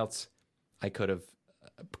anything else I could have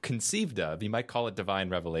conceived of. You might call it divine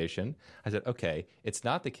revelation. I said, okay, it's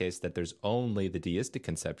not the case that there's only the deistic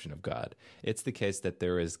conception of God. It's the case that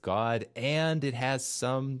there is God and it has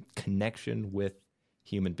some connection with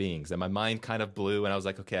human beings. And my mind kind of blew, and I was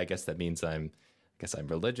like, okay, I guess that means I'm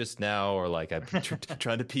religious now, or like I'm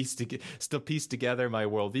trying to piece together my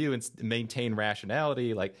worldview and maintain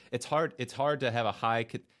rationality. Like it's hard to have a high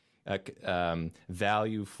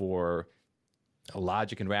value for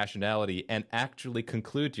logic and rationality and actually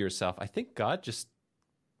conclude to yourself, I think God just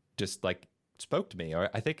like spoke to me, or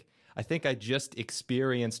I think I just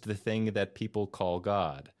experienced the thing that people call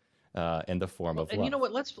God in the form of love. And you know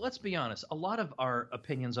what? Let's be honest. A lot of our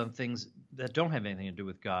opinions on things that don't have anything to do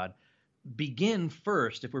with God begin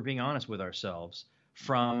first, if we're being honest with ourselves,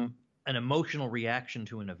 from an emotional reaction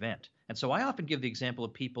to an event. And so I often give the example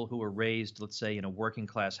of people who were raised, let's say, in a working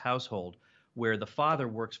class household where the father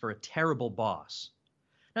works for a terrible boss.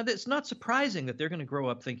 Now, it's not surprising that they're going to grow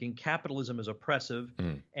up thinking capitalism is oppressive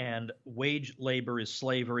and wage labor is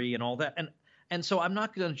slavery and all that. And so I'm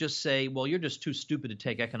not going to just say, well, you're just too stupid to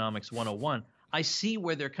take economics 101. I see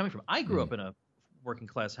where they're coming from. I grew up in a working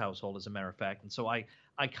class household, as a matter of fact, and so I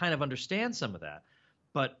kind of understand some of that.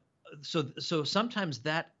 But so sometimes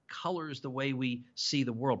that colors the way we see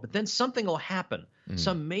the world. But then something will happen.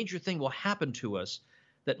 Some major thing will happen to us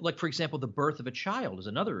that, like, for example, the birth of a child is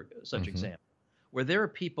another such example, where there are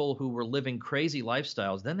people who were living crazy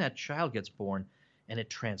lifestyles. Then that child gets born, and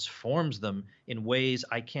it transforms them in ways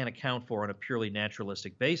I can't account for on a purely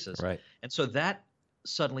naturalistic basis. Right. And so that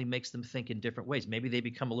suddenly makes them think in different ways. Maybe they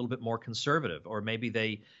become a little bit more conservative, or maybe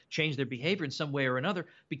they change their behavior in some way or another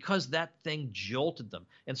because that thing jolted them.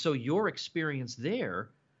 And so your experience there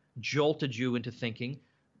jolted you into thinking,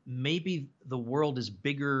 maybe the world is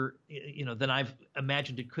bigger, than I've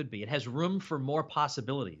imagined it could be. It has room for more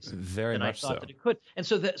possibilities than I thought that it could. And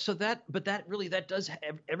that does.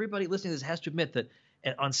 Everybody listening to this has to admit that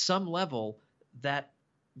on some level that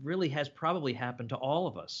really has probably happened to all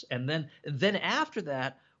of us. And then after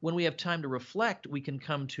that, when we have time to reflect, we can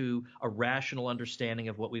come to a rational understanding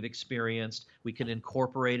of what we've experienced. We can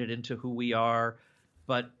incorporate it into who we are.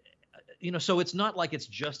 But so it's not like it's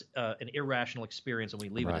just an irrational experience and we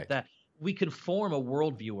leave it at that. We can form a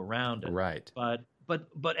worldview around it. Right.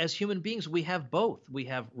 But as human beings, we have both. We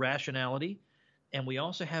have rationality, and we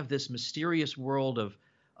also have this mysterious world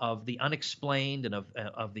of the unexplained and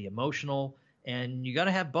of the emotional, and you got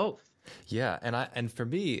to have both. Yeah, and for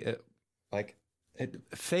me,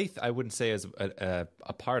 faith, I wouldn't say is a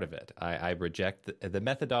part of it. I reject the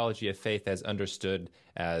methodology of faith as understood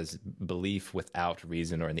as belief without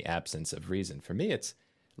reason or in the absence of reason. For me, it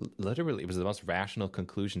was the most rational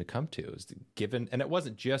conclusion to come to. It was given, and it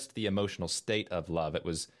wasn't just the emotional state of love. It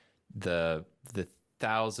was the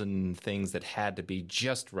thousand things that had to be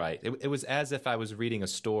just right. It was as if I was reading a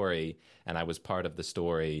story and I was part of the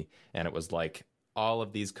story, and it was like all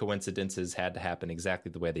of these coincidences had to happen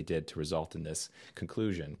exactly the way they did to result in this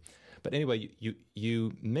conclusion. But anyway,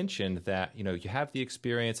 you mentioned that, you have the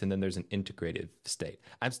experience and then there's an integrative state.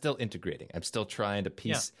 I'm still integrating. I'm still trying to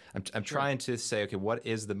piece. Yeah, I'm trying to say, okay, what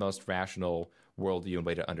is the most rational worldview and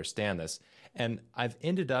way to understand this? And I've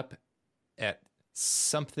ended up at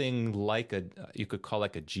something like you could call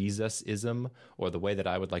like a Jesus-ism, or the way that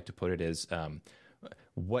I would like to put it is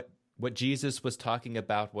what Jesus was talking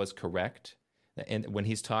about was correct. And when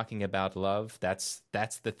he's talking about love, that's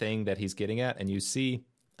the thing that he's getting at. And you see,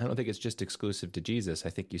 I don't think it's just exclusive to Jesus. I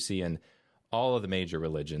think you see in all of the major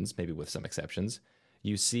religions, maybe with some exceptions,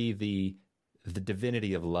 you see the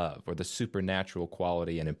divinity of love, or the supernatural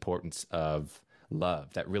quality and importance of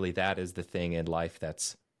love. That is the thing in life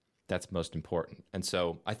that's most important. And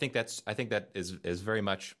so I think that is very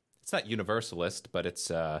much, it's not universalist, but it's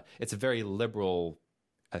a very liberal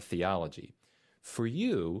theology. For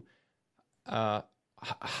you,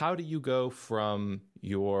 how do you go from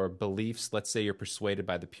your beliefs? Let's say you're persuaded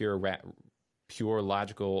by the pure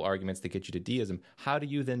logical arguments that get you to deism. How do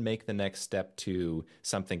you then make the next step to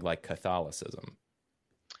something like Catholicism?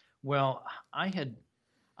 Well, I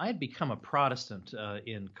had become a Protestant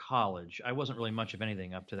in college. I wasn't really much of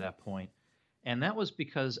anything up to that point, and that was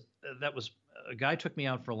because a guy took me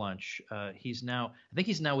out for lunch. I think he's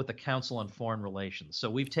now with the Council on Foreign Relations. So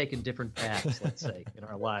we've taken different paths, let's say, in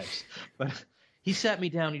our lives. But he sat me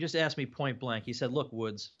down. He just asked me point blank. He said, "Look,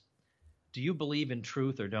 Woods, do you believe in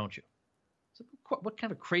truth or don't you?" I said, "What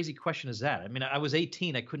kind of crazy question is that?" I mean, I was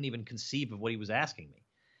 18. I couldn't even conceive of what he was asking me.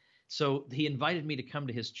 So he invited me to come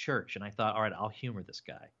to his church, and I thought, all right, I'll humor this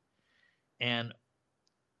guy. And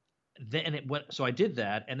then so I did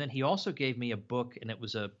that, and then he also gave me a book, and it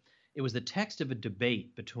was the text of a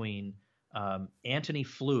debate between Antony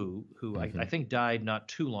Flew, who I think died not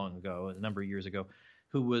too long ago, a number of years ago,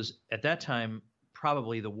 who was at that time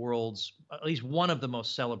probably the world's, at least one of the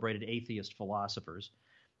most celebrated atheist philosophers,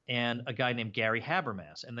 and a guy named Gary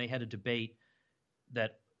Habermas, and they had a debate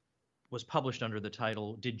that was published under the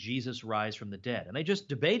title, "Did Jesus Rise from the Dead?" And they just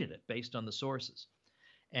debated it based on the sources.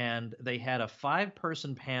 And they had a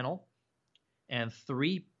 5-person panel, and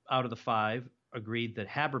 3 out of the 5 agreed that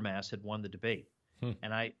Habermas had won the debate.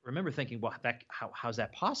 And I remember thinking, well, how's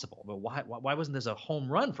that possible? But why wasn't this a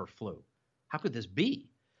home run for Flew? How could this be?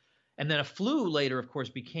 And then a Flew later, of course,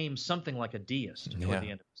 became something like a deist toward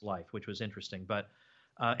the end of his life, which was interesting. But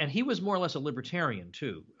and he was more or less a libertarian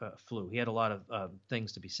too, Flew. He had a lot of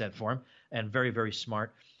things to be said for him, and very, very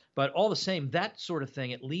smart. But all the same, that sort of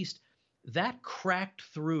thing, at least that cracked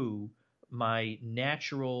through my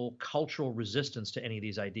natural cultural resistance to any of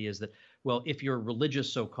these ideas that, well, if you're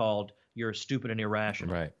religious, so-called, you're stupid and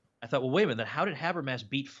irrational. Right. I thought, well, wait a minute, how did Habermas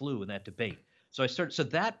beat Flew in that debate? So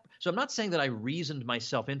I'm not saying that I reasoned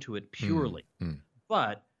myself into it purely,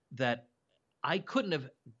 but that I couldn't have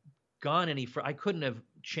I couldn't have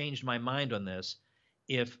changed my mind on this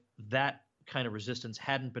if that kind of resistance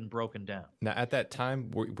hadn't been broken down. Now, at that time,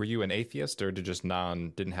 were you an atheist, or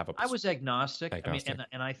didn't have a? I was agnostic. I mean,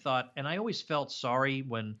 and I thought, and I always felt sorry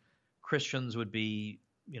when Christians would be,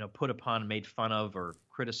 put upon, made fun of, or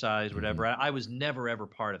criticized, whatever. I was never ever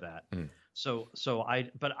part of that.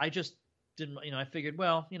 But I just didn't. I figured,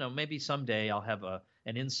 well, maybe someday I'll have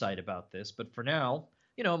an insight about this. But for now,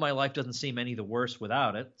 my life doesn't seem any the worse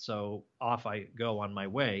without it. So off I go on my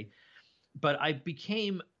way. But I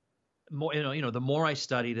became more, the more I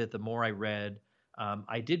studied it, the more I read,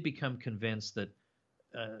 I did become convinced that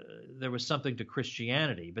there was something to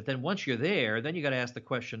Christianity. But then once you're there, then you got to ask the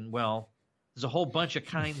question, well, there's a whole bunch of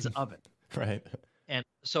kinds of it. Right. And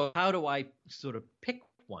so how do I sort of pick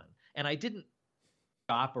one? And I didn't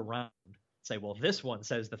stop around and say, well, this one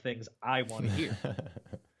says the things I want to hear.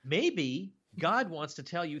 Maybe God wants to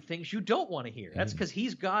tell you things you don't want to hear. That's because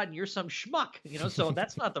he's God and you're some schmuck, so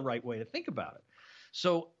that's not the right way to think about it.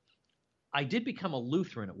 So I did become a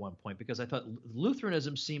Lutheran at one point because I thought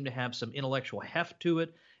Lutheranism seemed to have some intellectual heft to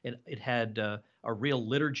it. And it had a real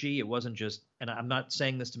liturgy. It wasn't just, and I'm not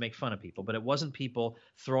saying this to make fun of people, but it wasn't people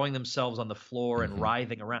throwing themselves on the floor and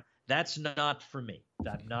writhing around. That's not for me.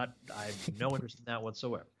 I have no interest in that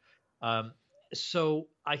whatsoever. So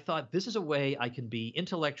I thought, this is a way I can be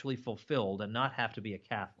intellectually fulfilled and not have to be a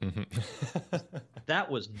Catholic. That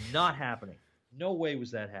was not happening. No way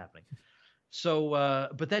was that happening. So,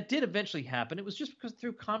 but that did eventually happen. It was just because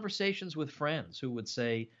through conversations with friends who would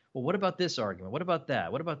say, well, what about this argument? What about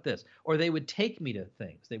that? What about this? Or they would take me to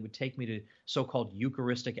things. They would take me to so-called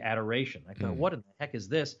Eucharistic adoration. I thought, what in the heck is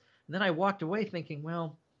this? And then I walked away thinking,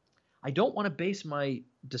 well, I don't want to base my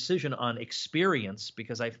decision on experience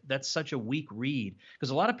because that's such a weak read. Because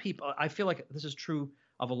a lot of people, I feel like this is true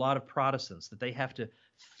of a lot of Protestants, that they have to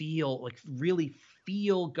feel, like really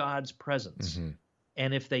feel God's presence.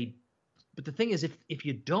 And but the thing is, if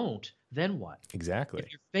you don't, then what? Exactly.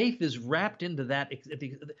 If your faith is wrapped into that,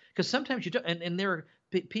 because sometimes you don't, and there are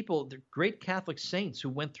people, there are great Catholic saints who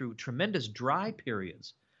went through tremendous dry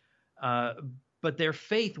periods, but their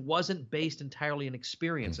faith wasn't based entirely in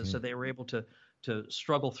experience, and so they were able to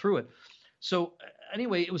struggle through it. So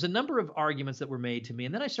anyway, it was a number of arguments that were made to me,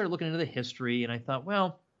 and then I started looking into the history, and I thought,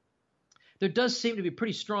 well, there does seem to be a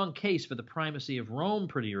pretty strong case for the primacy of Rome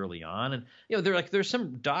pretty early on. And, there's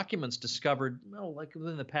some documents discovered, like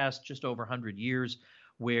within the past just over 100 years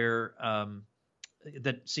where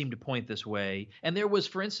that seem to point this way. And there was,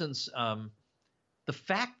 for instance, the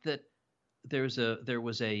fact that there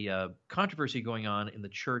was a controversy going on in the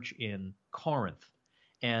church in Corinth,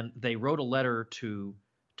 and they wrote a letter to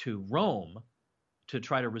Rome to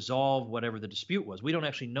try to resolve whatever the dispute was. We don't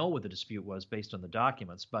actually know what the dispute was based on the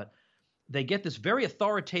documents, but they get this very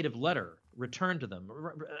authoritative letter returned to them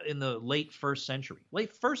in the late first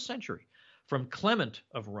century, from Clement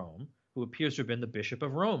of Rome, who appears to have been the Bishop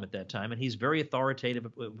of Rome at that time, and he's very authoritative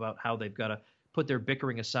about how they've got to put their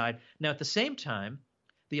bickering aside. Now, at the same time,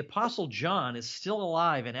 the Apostle John is still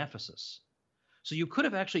alive in Ephesus, so you could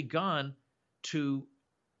have actually gone to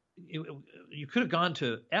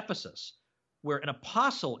Ephesus, where an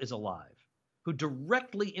apostle is alive, who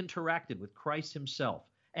directly interacted with Christ himself,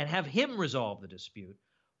 and have him resolve the dispute.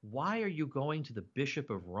 Why are you going to the Bishop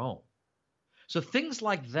of Rome? So things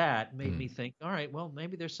like that made me think, all right, well,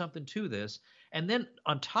 maybe there's something to this. And then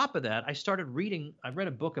on top of that, I read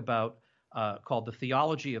a book about called The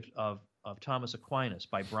Theology of Thomas Aquinas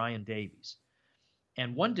by Brian Davies.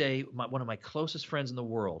 And one day, one of my closest friends in the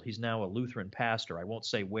world, he's now a Lutheran pastor. I won't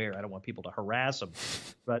say where. I don't want people to harass him.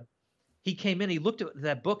 But he came in, he looked at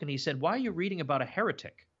that book, and he said, why are you reading about a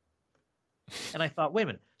heretic? And I thought, wait a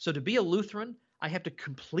minute. So to be a Lutheran, I have to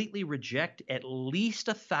completely reject at least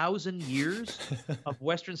 1,000 years of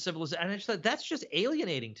Western civilization. And I just thought, that's just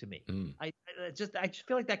alienating to me. I just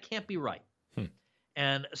feel like that can't be right.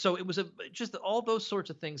 And so it was just all those sorts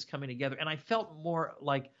of things coming together. And I felt more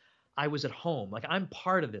like I was at home. Like I'm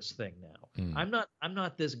part of this thing now. I'm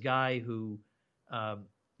not this guy who,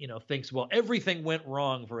 thinks, well, everything went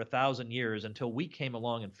wrong for 1,000 years until we came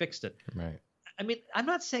along and fixed it. Right. I mean, I'm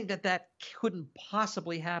not saying that couldn't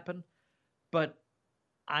possibly happen, but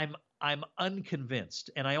I'm unconvinced.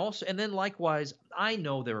 And then likewise, I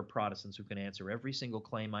know there are Protestants who can answer every single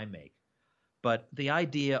claim I make, but the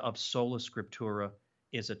idea of sola scriptura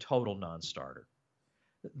is a total non-starter.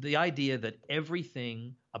 The idea that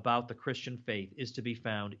everything about the Christian faith is to be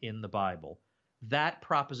found in the Bible, that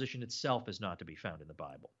proposition itself is not to be found in the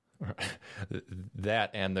Bible. That,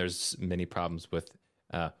 and there's many problems with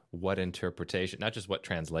what interpretation, not just what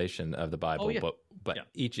translation of the Bible, but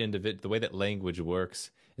each individual, the way that language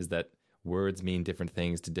works is that words mean different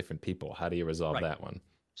things to different people. How do you resolve that one?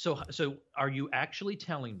 So are you actually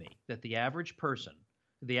telling me that the average person,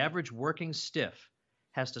 the average working stiff,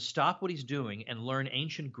 has to stop what he's doing and learn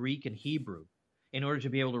ancient Greek and Hebrew in order to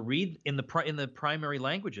be able to read in the primary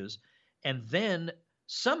languages, and then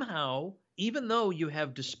somehow, even though you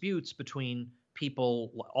have disputes between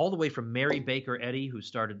people all the way from Mary Baker Eddy, who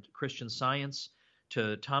started Christian Science,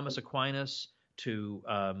 to Thomas Aquinas, to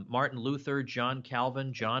Martin Luther, John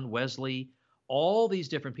Calvin, John Wesley, all these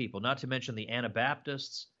different people, not to mention the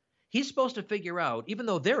Anabaptists, he's supposed to figure out, even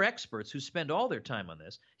though they're experts who spend all their time on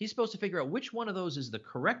this, he's supposed to figure out which one of those is the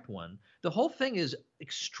correct one. The whole thing is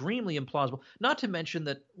extremely implausible, not to mention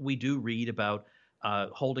that we do read about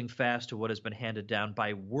holding fast to what has been handed down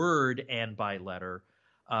by word and by letter.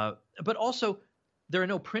 But also, there are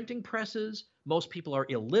no printing presses. Most people are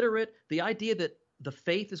illiterate. The idea that the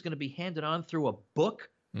faith is going to be handed on through a book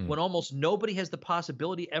when almost nobody has the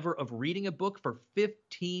possibility ever of reading a book for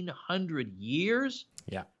 1,500 years.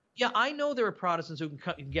 Yeah, I know there are Protestants who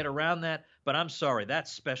can get around that, but I'm sorry,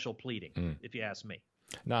 that's special pleading, if you ask me.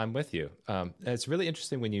 No, I'm with you. It's really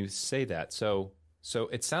interesting when you say that. So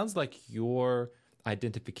it sounds like your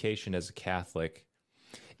identification as a Catholic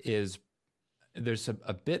is there's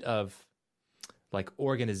a bit of like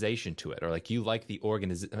organization to it, or like you like the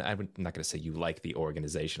organization. I'm not going to say you like the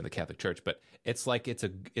organization of the Catholic Church, but it's like it's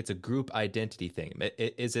a group identity thing.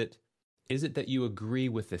 Is it that you agree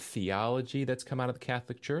with the theology that's come out of the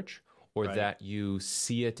Catholic Church, or Right. that you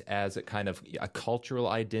see it as a kind of a cultural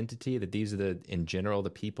identity, that these are in general the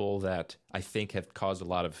people that I think have caused a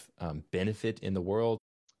lot of benefit in the world?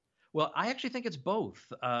 Well, I actually think it's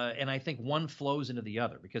both, and I think one flows into the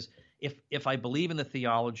other. Because if I believe in the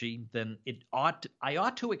theology, then I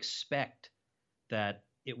ought to expect that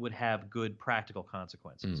it would have good practical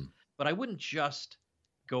consequences. But I wouldn't just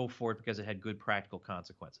go for it because it had good practical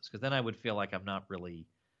consequences, because then I would feel like I'm not really,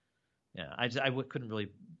 yeah, couldn't really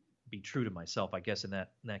be true to myself, I guess, in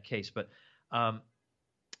that case. But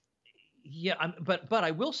yeah, but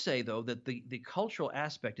I will say though that the cultural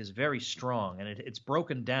aspect is very strong, and it's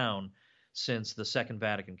broken down since the Second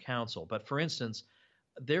Vatican Council. But for instance,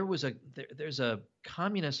 there's a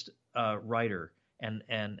communist writer, and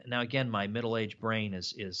now again my middle-aged brain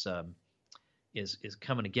is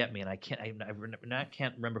coming to get me, and I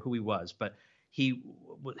can't remember who he was, but he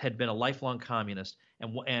had been a lifelong communist,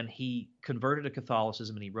 and he converted to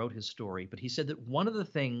Catholicism, and he wrote his story. But he said that one of the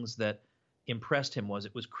things that impressed him was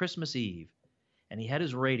it was Christmas Eve, and he had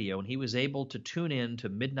his radio, and he was able to tune in to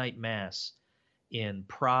midnight mass in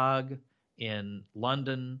Prague, in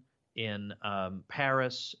London, in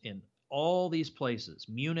Paris, in all these places,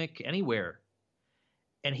 Munich, anywhere,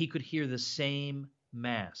 and he could hear the same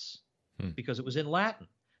mass because it was in Latin.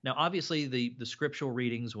 Now, obviously, the scriptural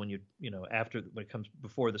readings, when when it comes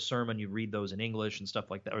before the sermon, you read those in English and stuff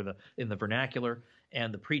like that, or in the vernacular,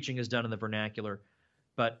 and the preaching is done in the vernacular.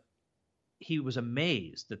 But he was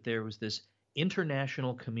amazed that there was this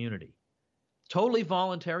international community, totally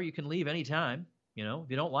voluntary. You can leave anytime. If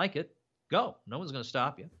you don't like it, go. No one's going to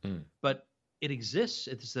stop you. But it exists.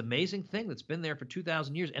 It's an amazing thing that's been there for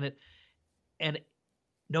 2,000 years, and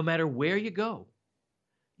no matter where you go,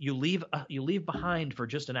 you leave behind for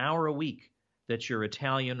just an hour a week that you're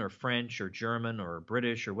Italian or French or German or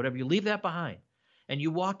British or whatever. You leave that behind, and you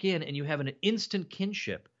walk in and you have an instant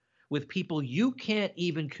kinship with people you can't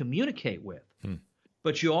even communicate with.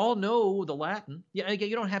 But you all know the Latin. Yeah, again,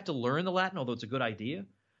 you don't have to learn the Latin, although it's a good idea.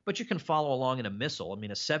 But you can follow along in a missal. I mean,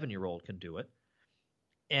 a 7-year-old can do it.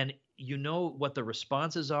 And you know what the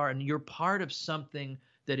responses are, and you're part of something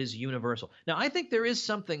that is universal. Now, I think there's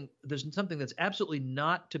something that's absolutely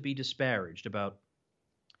not to be disparaged about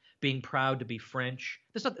being proud to be French.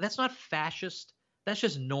 That's not fascist. That's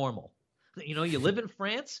just normal. You live in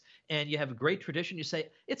France and you have a great tradition. You say,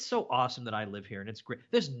 it's so awesome that I live here and it's great.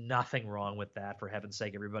 There's nothing wrong with that, for heaven's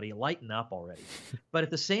sake, everybody. Lighten up already. But at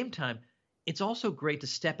the same time, it's also great to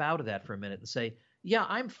step out of that for a minute and say, yeah,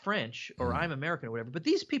 I'm French or I'm American or whatever, but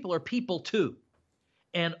these people are people too.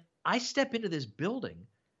 And I step into this building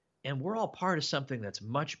and we're all part of something that's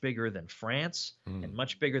much bigger than France and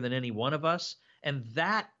much bigger than any one of us. And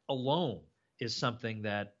that alone is something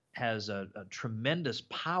that has a tremendous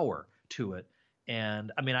power to it.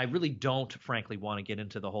 And I mean, I really don't, frankly, want to get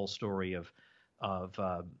into the whole story of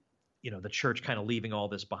the church kind of leaving all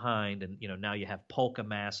this behind, and now you have polka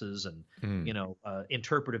masses and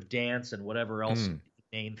interpretive dance and whatever else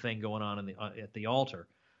main thing going on at the altar.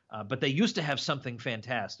 But they used to have something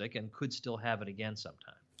fantastic and could still have it again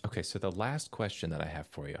sometime. Okay, so the last question that I have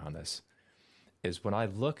for you on this is, when I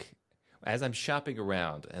look, as I'm shopping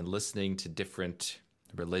around and listening to different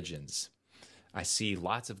religions, I see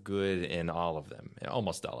lots of good in all of them,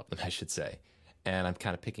 almost all of them, I should say. And I'm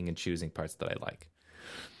kind of picking and choosing parts that I like.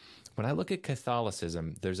 When I look at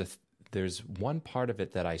Catholicism, there's one part of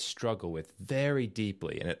it that I struggle with very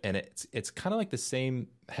deeply, and it's kind of like the same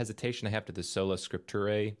hesitation I have to the sola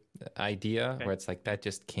scripturae idea, where it's like that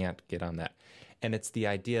just can't get on that. And it's the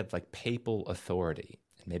idea of like papal authority.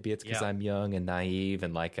 And maybe it's because I'm young and naive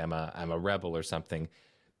and like I'm a rebel or something.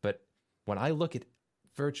 But when I look at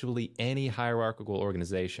virtually any hierarchical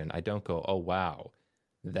organization, I don't go, oh wow,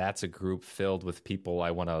 that's a group filled with people I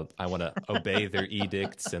want to obey their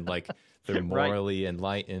edicts, and like they're morally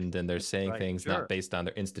enlightened and they're saying things not based on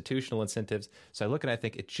their institutional incentives. So I look and I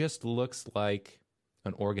think it just looks like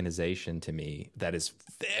an organization to me that is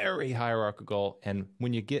very hierarchical. And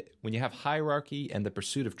when you have hierarchy and the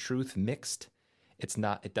pursuit of truth mixed,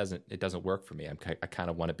 it doesn't work for me. I kind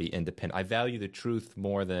of want to be independent. I value the truth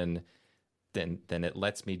more than it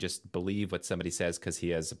lets me just believe what somebody says because he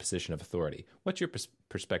has a position of authority. What's your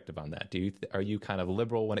perspective on that? Are you kind of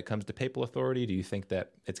liberal when it comes to papal authority? Do you think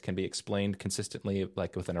that it can be explained consistently,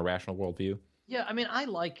 like within a rational worldview? Yeah, I mean,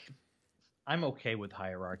 I'm okay with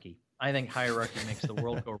hierarchy. I think hierarchy makes the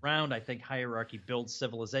world go round. I think hierarchy builds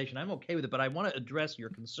civilization. I'm okay with it, but I want to address your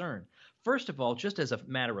concern. First of all, just as a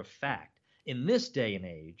matter of fact, In this day and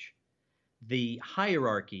age, the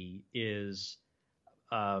hierarchy is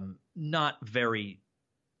not very,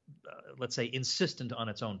 let's say, insistent on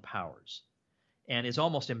its own powers, and is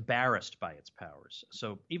almost embarrassed by its powers.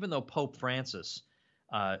 So even though Pope Francis,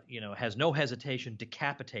 has no hesitation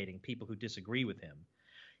decapitating people who disagree with him,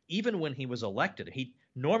 even when he was elected,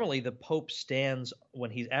 normally the Pope stands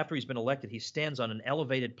after he's been elected, he stands on an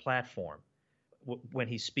elevated platform when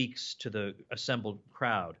he speaks to the assembled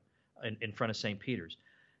crowd in front of St. Peter's.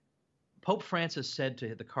 Pope Francis said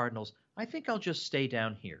to the cardinals, "I think I'll just stay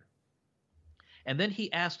down here." And then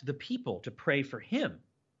he asked the people to pray for him.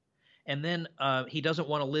 And then he doesn't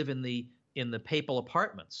want to live in the papal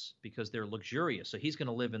apartments because they're luxurious. So he's going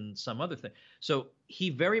to live in some other thing. So he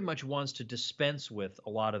very much wants to dispense with a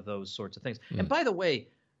lot of those sorts of things. And by the way,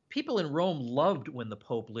 people in Rome loved when the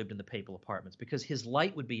Pope lived in the papal apartments because his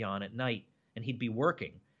light would be on at night and he'd be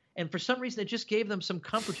working. And for some reason, it just gave them some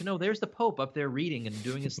comfort to know there's the Pope up there reading and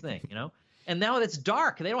doing his thing, And now it's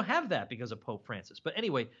dark. They don't have that because of Pope Francis. But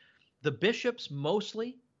anyway, the bishops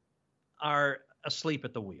mostly are asleep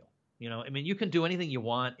at the wheel. You can do anything you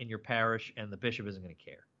want in your parish and the bishop isn't going to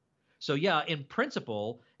care. So yeah, in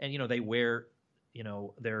principle, and they wear,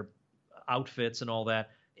 their outfits and all that.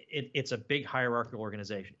 It's a big hierarchical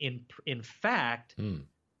organization. In fact,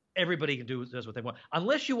 everybody does what they want,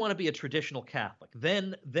 unless you want to be a traditional Catholic.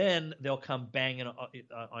 Then they'll come banging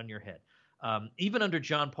on your head. Even under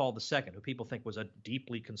John Paul II, who people think was a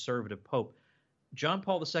deeply conservative pope, John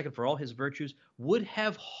Paul II, for all his virtues, would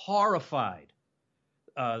have horrified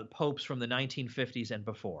popes from the 1950s and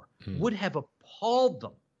before, would have appalled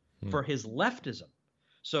them for his leftism.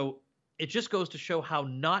 So it just goes to show how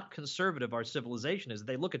not conservative our civilization is.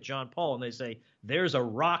 They look at John Paul and they say, there's a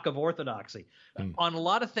rock of orthodoxy. On a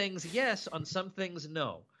lot of things, yes. On some things,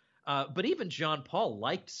 no. But even John Paul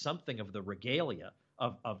liked something of the regalia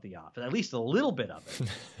of the office, at least a little bit of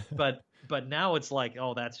it. But now it's like,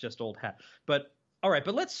 oh, that's just old hat. But all right,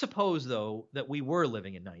 but let's suppose, though, that we were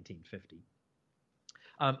living in 1950.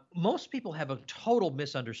 Most people have a total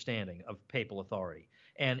misunderstanding of papal authority,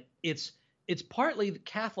 and it's partly the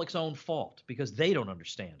Catholics' own fault because they don't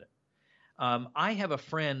understand it. I have a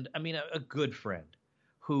friend, a good friend,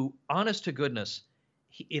 who, honest to goodness,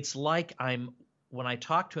 it's like when I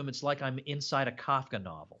talk to him, it's like I'm inside a Kafka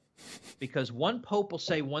novel, because one pope will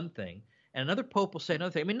say one thing and another pope will say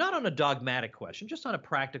another thing. Not on a dogmatic question, just on a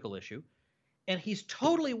practical issue. And he's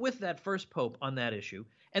totally with that first pope on that issue.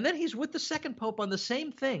 And then he's with the second pope on the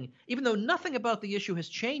same thing, even though nothing about the issue has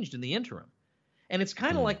changed in the interim. And it's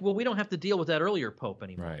kind of like, well, we don't have to deal with that earlier pope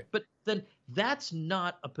anymore. Right. But then that's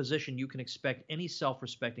not a position you can expect any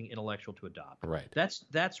self-respecting intellectual to adopt. Right.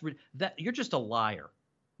 That you're just a liar.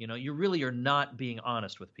 You really are not being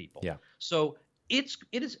honest with people. Yeah. So it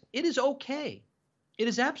is okay. It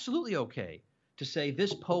is absolutely okay to say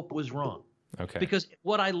this pope was wrong. Okay. Because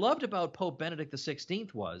what I loved about Pope Benedict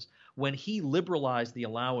XVI was when he liberalized the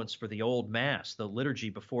allowance for the old Mass, the liturgy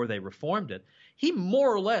before they reformed it, he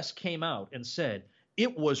more or less came out and said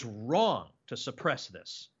it was wrong to suppress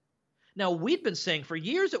this. Now, we'd been saying for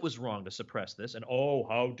years it was wrong to suppress this, and oh,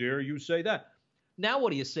 how dare you say that? Now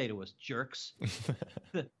what do you say to us, jerks?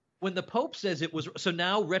 When the Pope says it was, so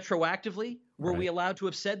now retroactively, were we allowed to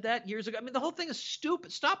have said that years ago? The whole thing is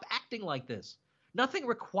stupid. Stop acting like this. Nothing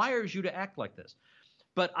requires you to act like this.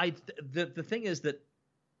 But the thing is that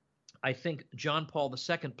I think John Paul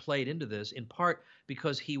II played into this in part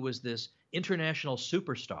because he was this international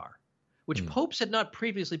superstar, which popes had not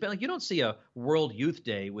previously been. Like, you don't see a World Youth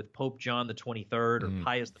Day with Pope John the 23rd or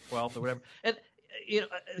Pius the 12th or whatever. And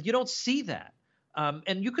you don't see that.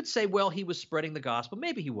 And you could say, well, he was spreading the gospel.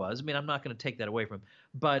 Maybe he was. I'm not going to take that away from him.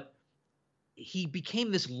 But he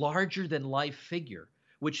became this larger-than-life figure,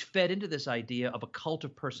 which fed into this idea of a cult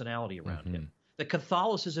of personality around him. The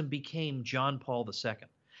Catholicism became John Paul II.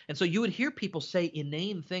 And so you would hear people say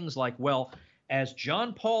inane things like, well, as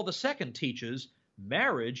John Paul II teaches,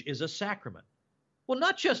 marriage is a sacrament. Well,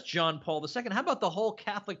 not just John Paul II. How about the whole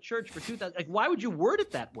Catholic Church for 2,000? Like, why would you word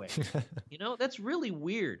it that way? That's really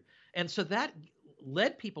weird. And so that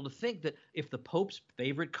led people to think that if the Pope's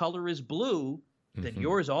favorite color is blue, then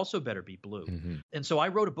yours also better be blue. And so I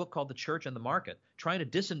wrote a book called The Church and the Market, trying to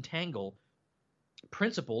disentangle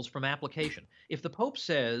principles from application. If the Pope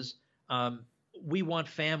says we want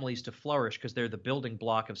families to flourish because they're the building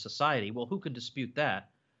block of society, well, who can dispute that?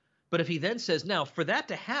 But if he then says, now, for that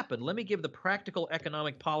to happen, let me give the practical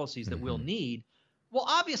economic policies that we'll need, well,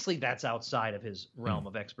 obviously that's outside of his realm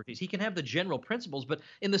of expertise. He can have the general principles, but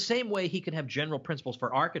in the same way he can have general principles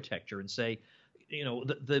for architecture and say,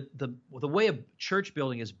 the way a church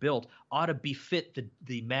building is built ought to befit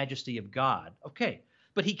the majesty of God. Okay,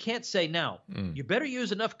 But he can't say, now, you better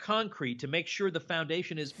use enough concrete to make sure the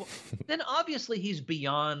foundation is. Well, then obviously he's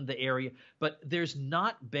beyond the area. But there's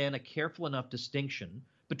not been a careful enough distinction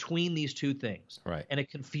between these two things. Right. And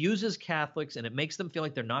it confuses Catholics, and it makes them feel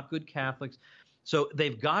like they're not good Catholics. So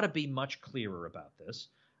they've got to be much clearer about this.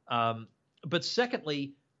 But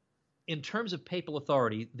secondly, in terms of papal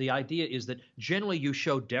authority, the idea is that generally you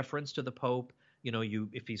show deference to the Pope.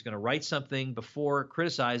 If he's going to write something before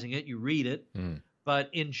criticizing it, you read it. But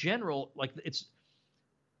in general, it's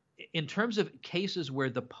in terms of cases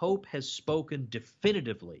where the Pope has spoken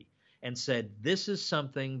definitively and said, this is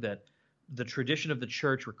something that the tradition of the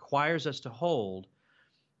church requires us to hold.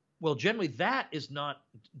 Well, generally that is not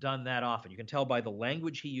done that often. You can tell by the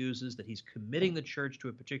language he uses that he's committing the church to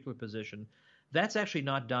a particular position. That's actually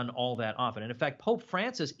not done all that often. And in fact, Pope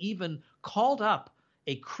Francis even called up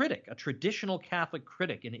a critic, a traditional Catholic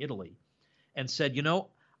critic in Italy, and said,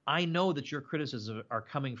 I know that your criticisms are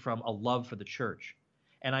coming from a love for the church.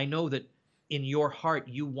 And I know that in your heart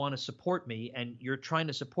you want to support me, and you're trying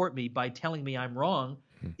to support me by telling me I'm wrong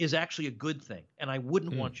is actually a good thing. And I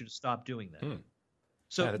wouldn't want you to stop doing that.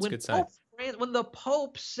 So when the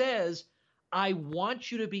Pope says, I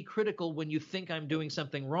want you to be critical when you think I'm doing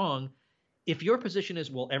something wrong, if your position is,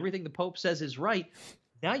 well, everything the Pope says is right,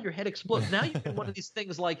 now your head explodes. Now you get one of these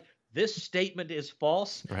things like, this statement is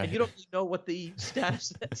false, and you don't know what the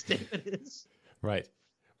status of that statement is. Right.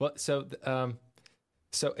 Well, so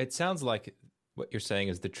it sounds like what you're saying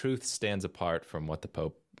is the truth stands apart from what the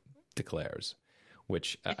Pope declares,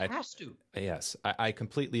 which it has to. Yes, I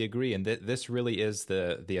completely agree, and this really is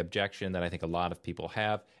the objection that I think a lot of people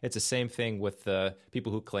have. It's the same thing with the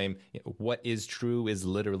people who claim what is true is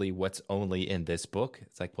literally what's only in this book.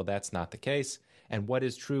 It's like, well, that's not the case. And what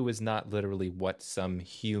is true is not literally what some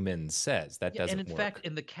human says. That doesn't work. And in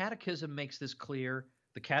fact, the Catechism makes this clear.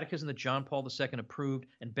 The Catechism that John Paul II approved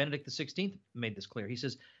and Benedict XVI made this clear. He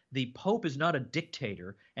says the Pope is not a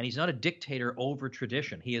dictator, and he's not a dictator over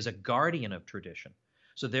tradition. He is a guardian of tradition.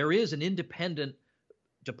 So there is an independent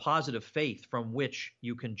deposit of faith from which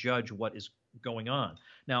you can judge what is going on.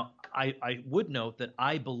 Now, I would note that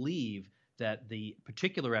I believe that the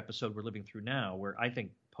particular episode we're living through now, where I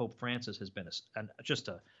think Pope Francis has been just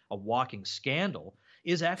a walking scandal,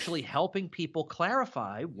 is actually helping people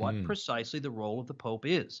clarify what precisely the role of the Pope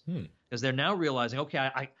is. Because they're now realizing, okay,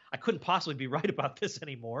 I couldn't possibly be right about this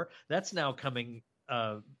anymore. That's now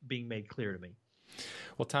being made clear to me.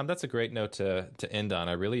 Well, Tom, that's a great note to end on.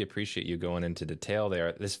 I really appreciate you going into detail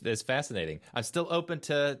there. This is fascinating. I'm still open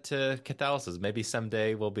to Catholicism. Maybe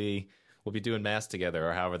someday we'll be doing Mass together,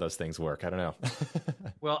 or however those things work. I don't know.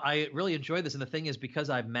 Well, I really enjoyed this. And the thing is,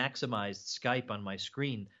 because I've maximized Skype on my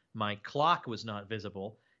screen, my clock was not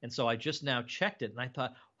visible. And so I just now checked it, and I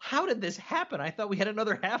thought, how did this happen? I thought we had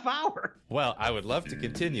another half hour. Well, I would love to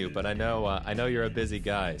continue, but I know you're a busy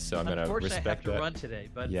guy, so I'm going to respect that. Unfortunately, I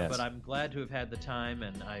have to run today, but I'm glad to have had the time,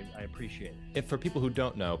 and I appreciate it. If for people who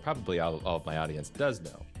don't know, probably all of my audience does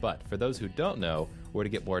know, but for those who don't know, where to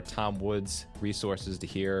get more Tom Woods resources, to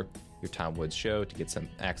hear your Tom Woods show, to get some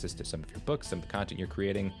access to some of your books, some of the content you're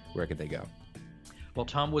creating, where could they go? Well,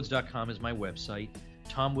 tomwoods.com is my website.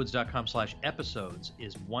 TomWoods.com/episodes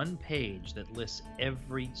is one page that lists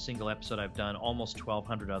every single episode I've done, almost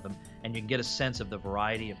 1,200 of them, and you can get a sense of the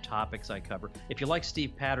variety of topics I cover. If you like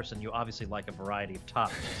Steve Patterson, you obviously like a variety of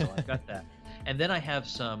topics, so I've got that. And then I have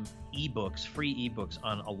some ebooks, free ebooks,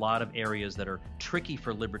 on a lot of areas that are tricky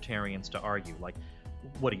for libertarians to argue, like,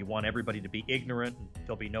 what do you want everybody to be ignorant and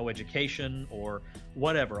there'll be no education, or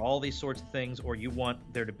whatever, all these sorts of things, or you want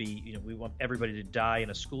there to be, we want everybody to die in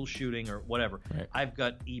a school shooting or whatever. Right. I've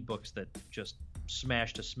got ebooks that just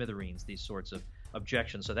smash to smithereens these sorts of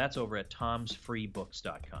objections. So that's over at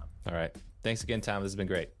tomsfreebooks.com. All right. Thanks again, Tom. This has been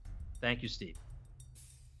great. Thank you, Steve.